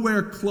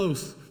nowhere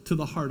close to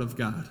the heart of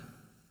God.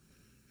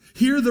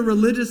 Here, the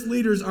religious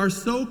leaders are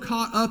so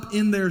caught up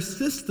in their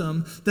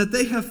system that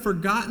they have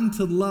forgotten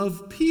to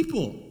love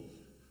people.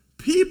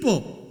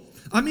 People.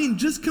 I mean,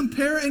 just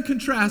compare and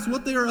contrast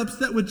what they are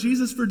upset with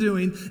Jesus for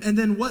doing and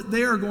then what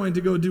they are going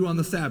to go do on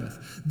the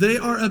Sabbath. They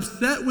are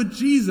upset with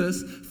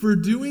Jesus for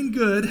doing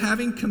good,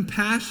 having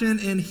compassion,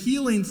 and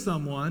healing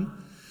someone.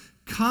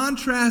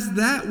 Contrast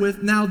that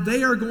with now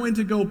they are going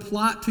to go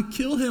plot to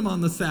kill him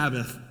on the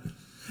Sabbath.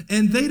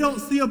 And they don't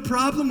see a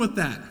problem with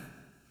that.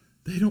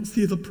 They don't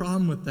see the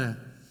problem with that.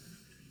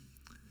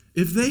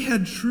 If they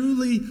had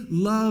truly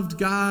loved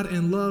God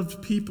and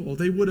loved people,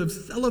 they would have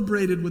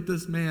celebrated with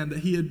this man that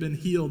he had been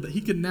healed, that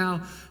he could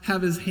now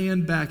have his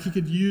hand back, he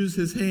could use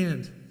his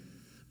hand.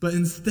 But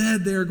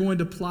instead, they are going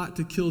to plot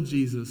to kill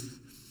Jesus.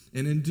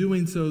 And in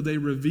doing so, they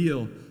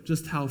reveal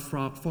just how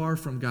far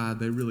from God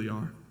they really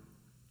are.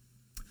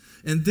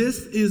 And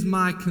this is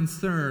my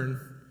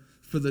concern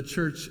for the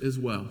church as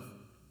well.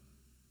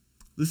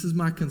 This is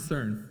my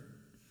concern.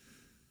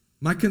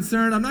 My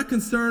concern, I'm not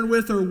concerned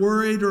with or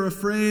worried or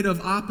afraid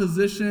of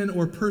opposition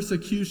or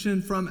persecution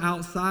from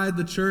outside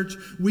the church.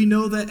 We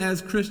know that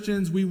as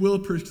Christians we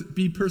will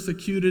be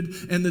persecuted,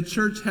 and the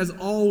church has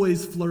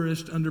always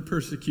flourished under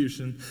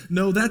persecution.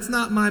 No, that's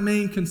not my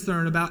main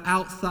concern about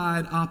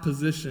outside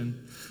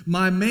opposition.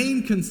 My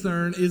main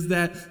concern is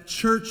that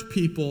church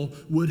people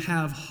would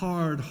have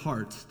hard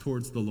hearts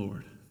towards the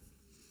Lord.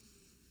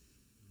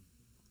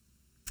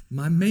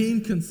 My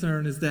main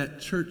concern is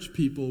that church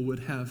people would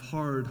have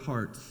hard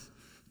hearts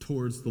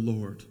towards the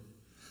Lord.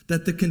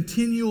 That the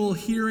continual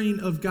hearing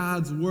of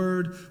God's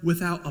word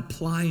without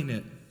applying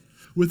it,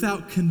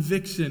 without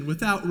conviction,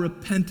 without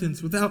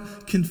repentance,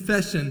 without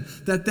confession,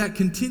 that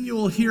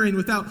continual hearing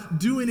without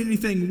doing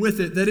anything with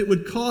it, that it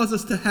would cause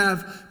us to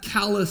have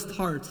calloused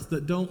hearts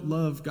that don't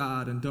love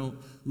God and don't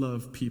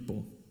love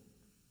people.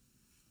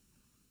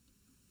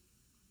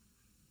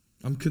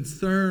 I'm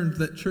concerned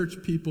that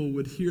church people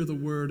would hear the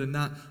word and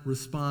not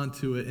respond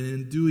to it, and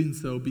in doing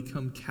so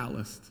become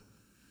calloused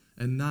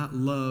and not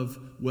love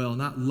well,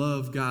 not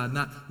love God,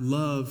 not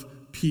love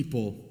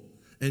people,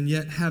 and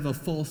yet have a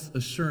false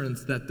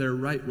assurance that they're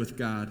right with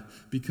God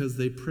because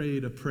they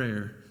prayed a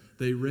prayer,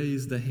 they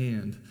raised a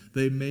hand,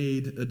 they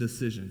made a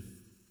decision.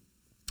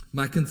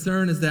 My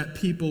concern is that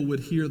people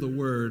would hear the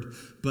word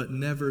but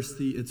never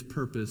see its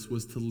purpose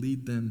was to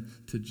lead them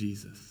to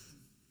Jesus.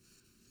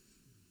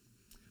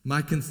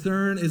 My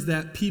concern is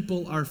that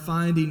people are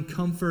finding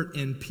comfort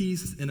and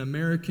peace in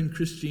American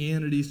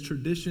Christianity's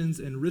traditions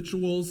and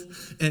rituals,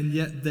 and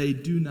yet they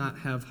do not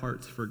have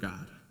hearts for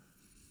God.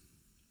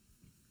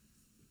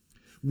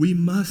 We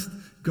must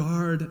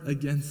guard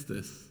against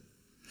this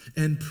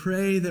and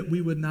pray that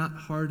we would not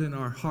harden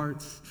our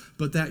hearts,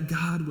 but that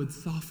God would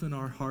soften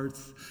our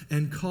hearts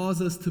and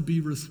cause us to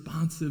be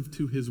responsive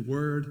to his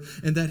word,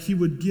 and that he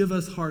would give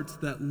us hearts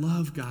that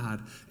love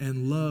God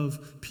and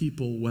love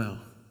people well.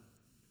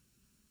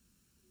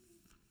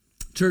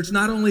 Church,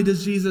 not only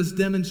does Jesus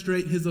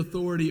demonstrate his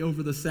authority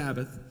over the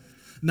Sabbath,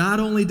 not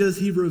only does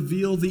he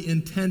reveal the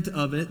intent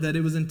of it, that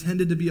it was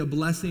intended to be a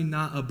blessing,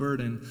 not a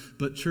burden,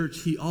 but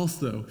church, he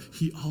fulfills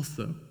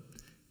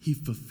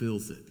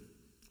it.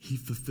 He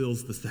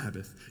fulfills the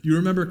Sabbath. You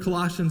remember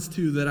Colossians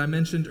 2 that I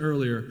mentioned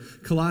earlier.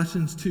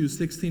 Colossians 2,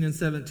 16 and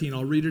 17.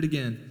 I'll read it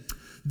again.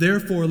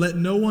 Therefore, let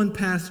no one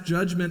pass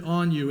judgment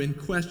on you in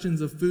questions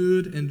of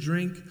food and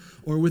drink,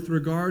 or with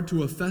regard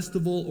to a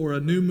festival or a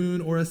new moon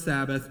or a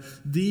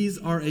Sabbath. These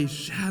are a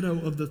shadow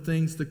of the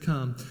things to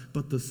come,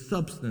 but the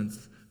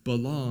substance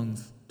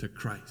belongs to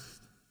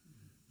Christ.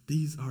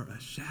 These are a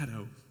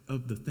shadow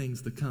of the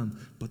things to come,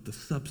 but the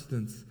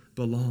substance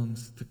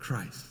belongs to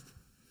Christ.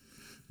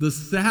 The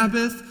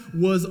Sabbath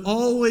was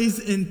always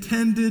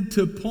intended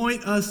to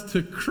point us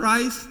to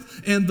Christ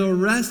and the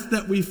rest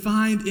that we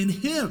find in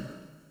him.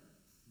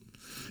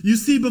 You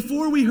see,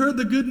 before we heard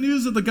the good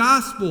news of the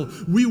gospel,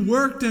 we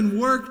worked and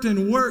worked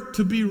and worked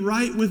to be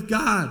right with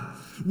God.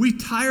 We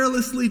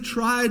tirelessly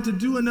tried to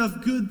do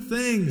enough good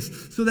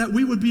things so that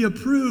we would be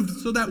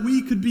approved, so that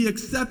we could be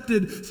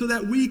accepted, so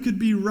that we could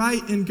be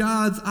right in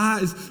God's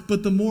eyes.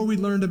 But the more we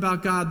learned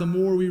about God, the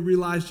more we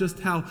realized just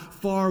how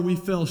far we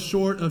fell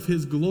short of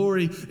his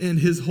glory and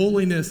his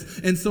holiness.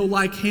 And so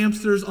like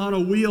hamsters on a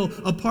wheel,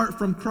 apart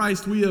from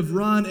Christ, we have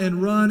run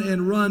and run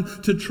and run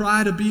to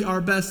try to be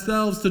our best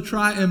selves, to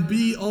try and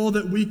be all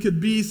that we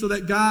could be so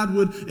that God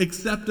would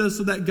accept us,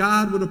 so that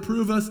God would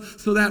approve us,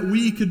 so that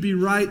we could be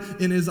right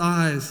in his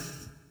eyes.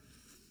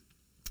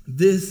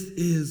 This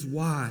is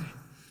why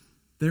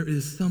there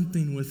is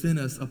something within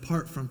us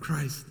apart from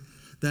Christ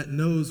that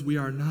knows we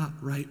are not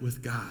right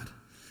with God,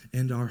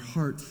 and our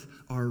hearts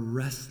are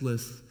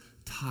restless,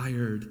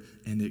 tired,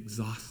 and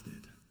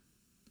exhausted.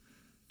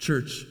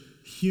 Church,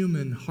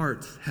 human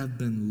hearts have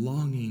been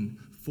longing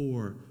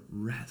for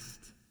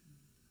rest.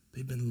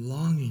 They've been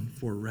longing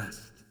for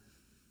rest.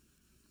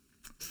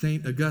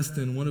 St.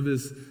 Augustine, one of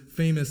his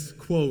famous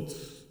quotes,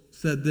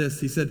 said this.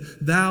 He said,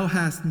 "Thou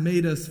hast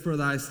made us for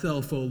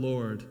thyself, O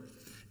Lord,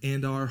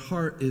 and our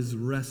heart is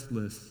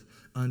restless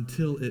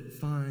until it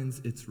finds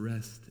its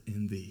rest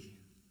in thee."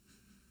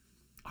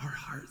 Our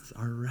hearts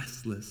are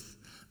restless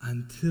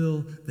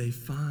until they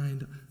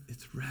find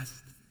its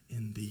rest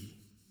in thee.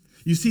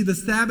 You see, the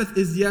Sabbath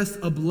is, yes,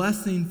 a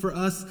blessing for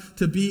us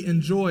to be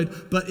enjoyed,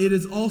 but it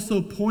is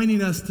also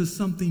pointing us to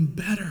something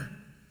better.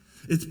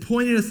 It's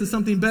pointing us to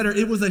something better.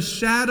 It was a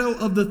shadow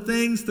of the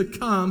things to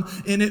come,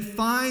 and it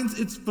finds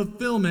its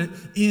fulfillment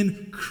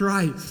in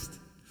Christ.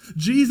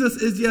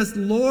 Jesus is, yes,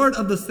 Lord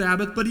of the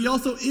Sabbath, but he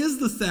also is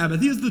the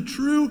Sabbath. He is the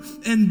true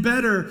and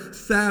better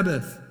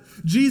Sabbath.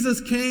 Jesus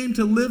came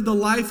to live the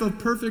life of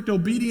perfect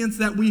obedience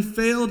that we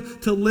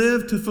failed to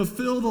live, to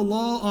fulfill the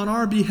law on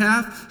our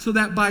behalf, so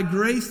that by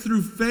grace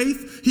through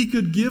faith, he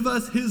could give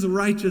us his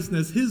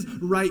righteousness, his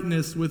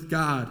rightness with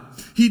God.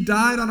 He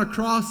died on a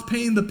cross,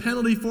 paying the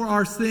penalty for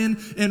our sin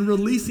and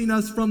releasing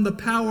us from the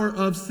power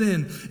of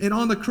sin. And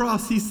on the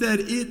cross, he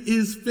said, "It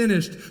is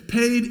finished,"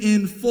 paid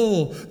in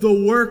full. The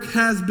work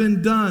has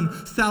been done.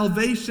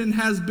 Salvation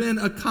has been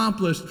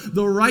accomplished.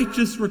 The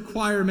righteous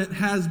requirement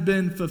has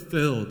been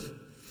fulfilled.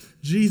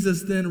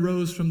 Jesus then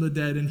rose from the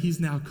dead, and he's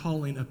now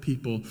calling a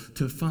people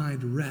to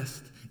find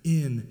rest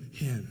in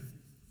him.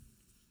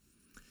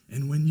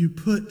 And when you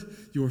put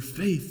your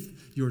faith,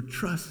 your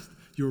trust,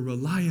 your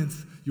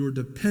reliance, your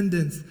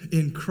dependence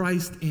in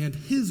Christ and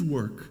his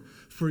work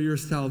for your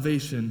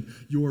salvation,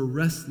 your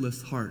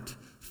restless heart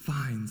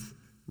finds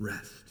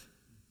rest.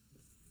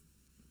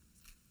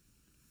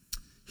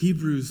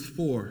 Hebrews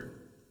 4,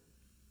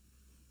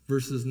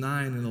 verses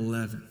 9 and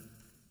 11.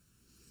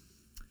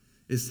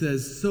 It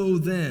says, "So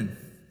then,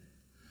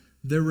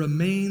 there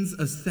remains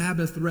a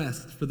Sabbath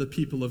rest for the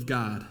people of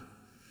God.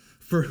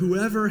 For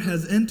whoever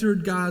has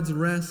entered God's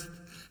rest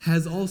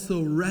has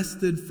also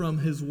rested from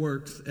his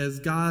works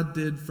as God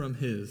did from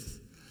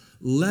his.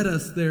 Let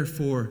us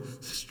therefore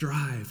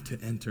strive to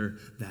enter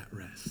that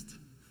rest."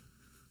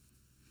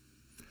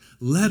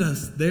 Let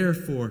us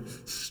therefore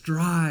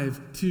strive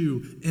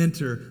to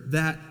enter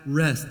that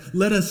rest.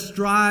 Let us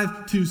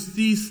strive to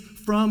cease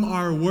from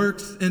our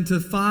works and to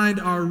find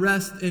our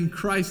rest in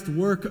Christ's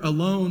work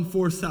alone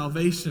for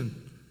salvation.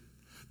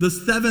 The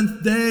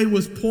seventh day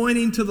was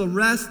pointing to the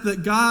rest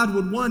that God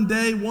would one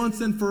day, once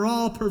and for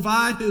all,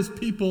 provide his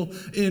people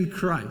in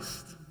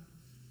Christ.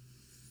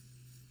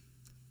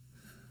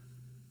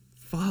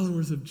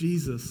 Followers of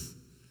Jesus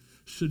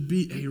should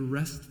be a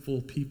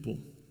restful people.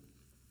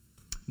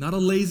 Not a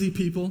lazy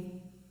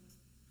people,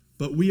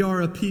 but we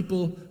are a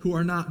people who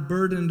are not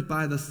burdened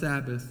by the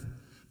Sabbath,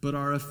 but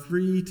are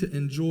free to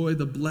enjoy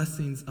the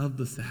blessings of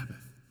the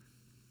Sabbath.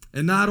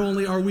 And not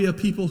only are we a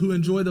people who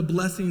enjoy the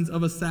blessings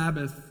of a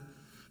Sabbath,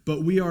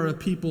 but we are a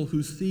people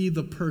who see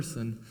the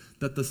person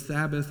that the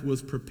Sabbath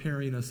was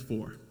preparing us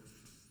for.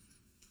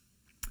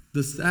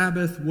 The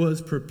Sabbath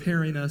was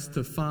preparing us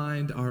to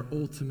find our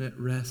ultimate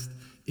rest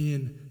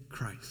in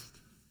Christ.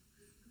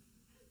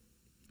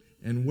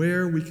 And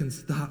where we can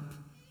stop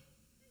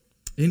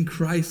in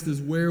Christ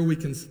is where we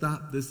can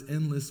stop this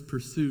endless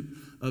pursuit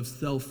of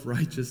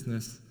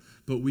self-righteousness,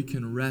 but we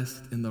can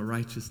rest in the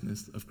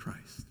righteousness of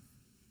Christ.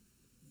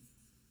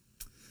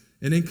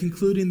 And in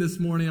concluding this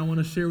morning, I want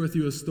to share with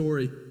you a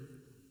story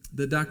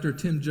that Dr.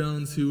 Tim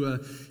Jones,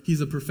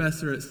 he's a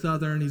professor at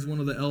Southern, he's one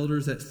of the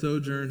elders at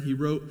Sojourn. He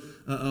wrote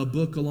a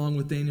book along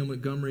with Daniel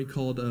Montgomery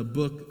called the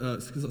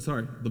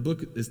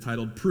book is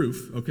titled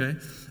Proof, okay?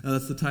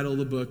 That's the title of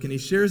the book. And he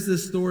shares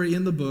this story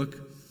in the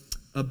book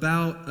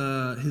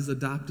about his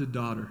adopted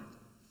daughter.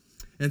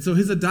 And so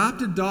his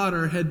adopted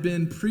daughter had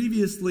been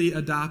previously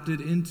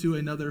adopted into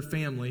another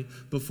family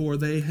before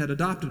they had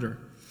adopted her.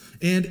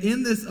 And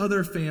in this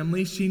other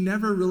family, she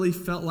never really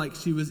felt like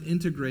she was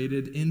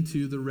integrated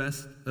into the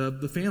rest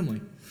of the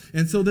family.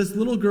 And so this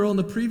little girl in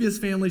the previous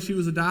family she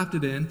was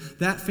adopted in,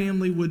 that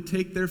family would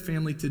take their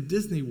family to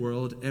Disney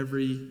World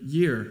every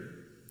year.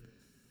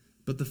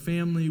 But the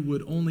family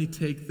would only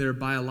take their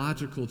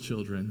biological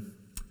children,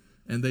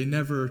 and they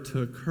never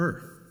took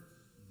her.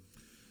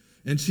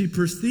 And she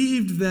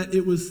perceived that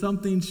it was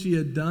something she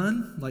had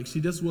done, like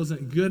she just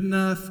wasn't good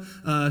enough.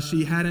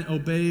 She hadn't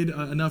obeyed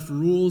enough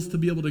rules to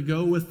be able to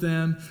go with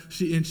them.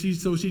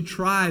 So she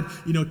tried,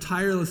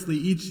 tirelessly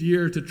each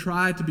year to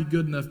try to be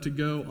good enough to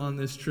go on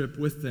this trip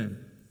with them.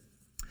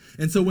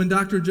 And so when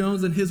Dr.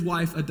 Jones and his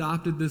wife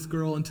adopted this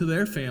girl into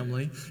their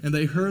family, and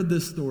they heard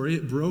this story,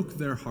 it broke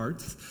their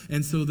hearts.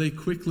 And so they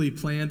quickly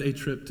planned a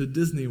trip to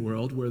Disney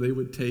World where they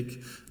would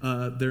take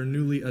their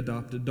newly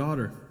adopted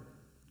daughter.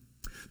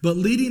 But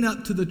leading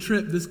up to the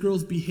trip, this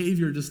girl's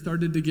behavior just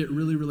started to get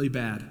really, really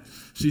bad.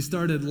 She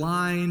started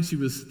lying, she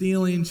was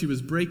stealing, she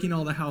was breaking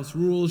all the house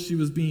rules, she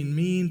was being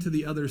mean to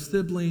the other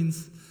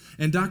siblings.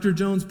 And Dr.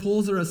 Jones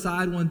pulls her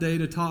aside one day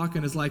to talk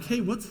and is like, hey,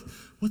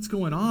 what's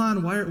going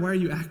on? Why are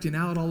you acting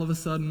out all of a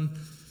sudden?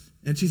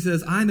 And she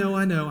says, I know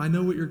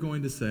what you're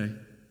going to say.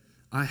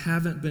 I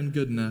haven't been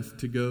good enough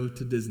to go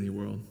to Disney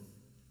World.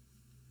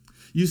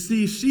 You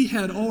see, she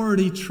had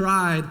already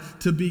tried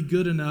to be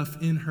good enough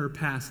in her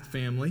past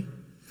family.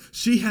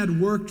 She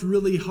had worked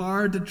really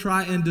hard to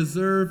try and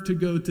deserve to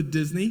go to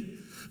Disney,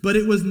 but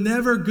it was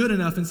never good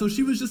enough, and so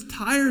she was just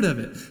tired of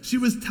it. She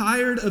was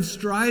tired of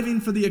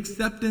striving for the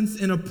acceptance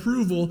and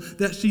approval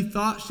that she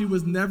thought she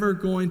was never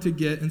going to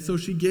get, and so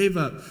she gave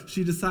up.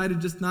 She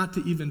decided just not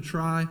to even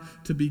try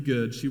to be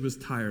good. She was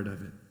tired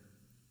of it.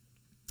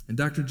 And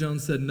Dr.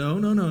 Jones said, no.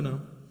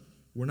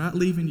 We're not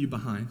leaving you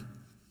behind.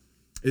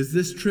 Is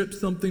this trip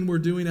something we're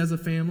doing as a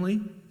family?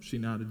 She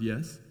nodded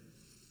yes.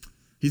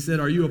 He said,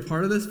 are you a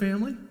part of this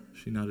family?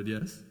 She nodded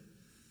yes.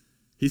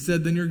 He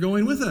said, then you're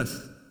going with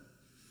us.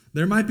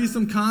 There might be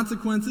some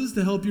consequences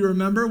to help you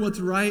remember what's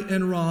right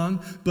and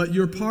wrong, but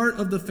you're part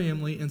of the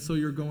family, and so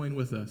you're going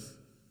with us.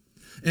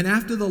 And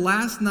after the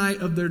last night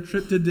of their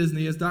trip to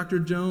Disney, as Dr.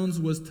 Jones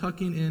was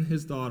tucking in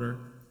his daughter,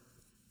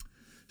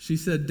 she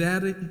said,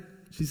 Daddy,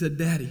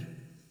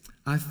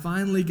 I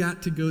finally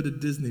got to go to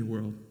Disney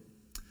World.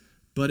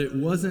 But it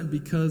wasn't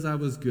because I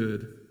was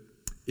good.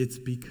 It's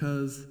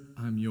because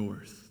I'm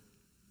yours.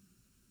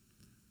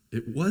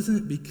 It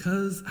wasn't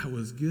because I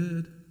was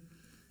good.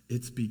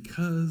 It's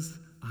because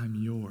I'm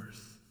yours.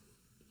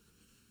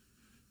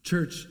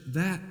 Church,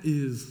 that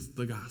is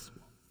the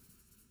gospel.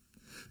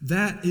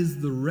 That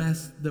is the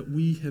rest that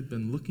we have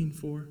been looking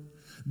for.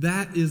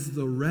 That is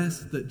the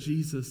rest that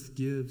Jesus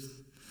gives.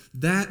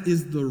 That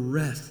is the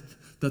rest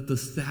that the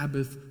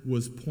Sabbath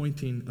was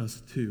pointing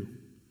us to.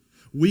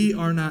 We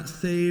are not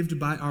saved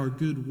by our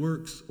good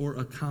works or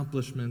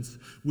accomplishments.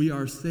 We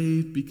are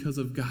saved because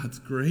of God's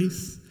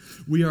grace.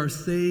 We are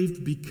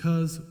saved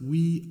because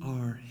we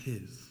are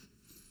His.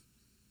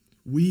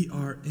 We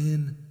are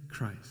in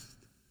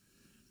Christ.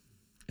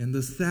 And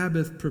the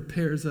Sabbath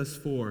prepares us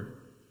for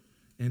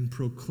and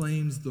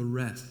proclaims the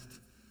rest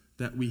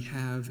that we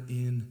have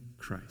in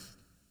Christ.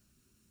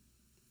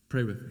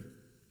 Pray with me.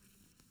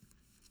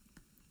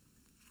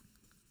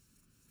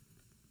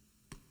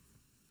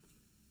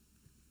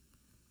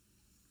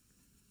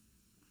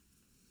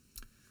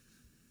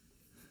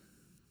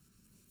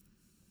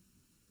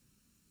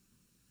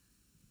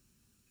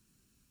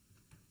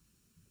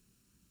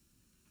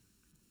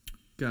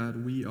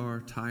 God, we are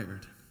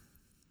tired.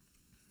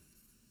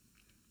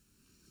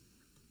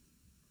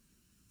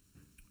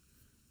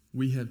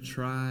 We have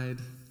tried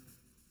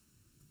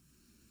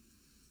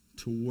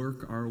to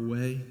work our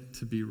way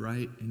to be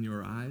right in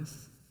your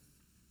eyes.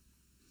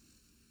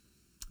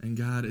 And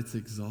God, it's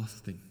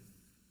exhausting.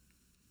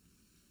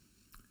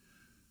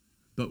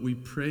 But we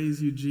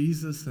praise you,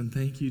 Jesus, and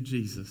thank you,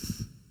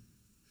 Jesus,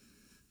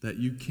 that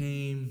you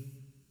came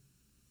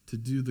to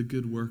do the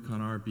good work on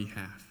our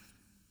behalf,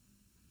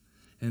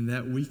 and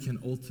that we can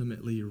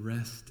ultimately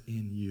rest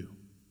in you.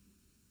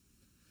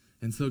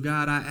 And so,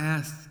 God, I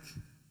ask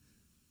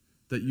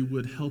that you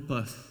would help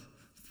us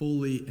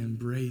fully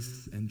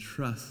embrace and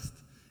trust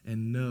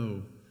and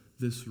know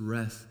this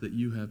rest that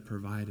you have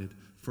provided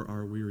for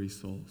our weary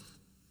souls.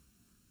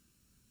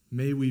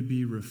 May we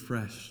be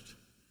refreshed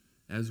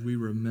as we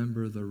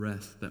remember the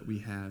rest that we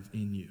have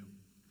in you.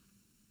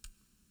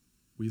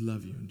 We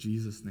love you. In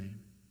Jesus' name,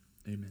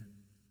 amen.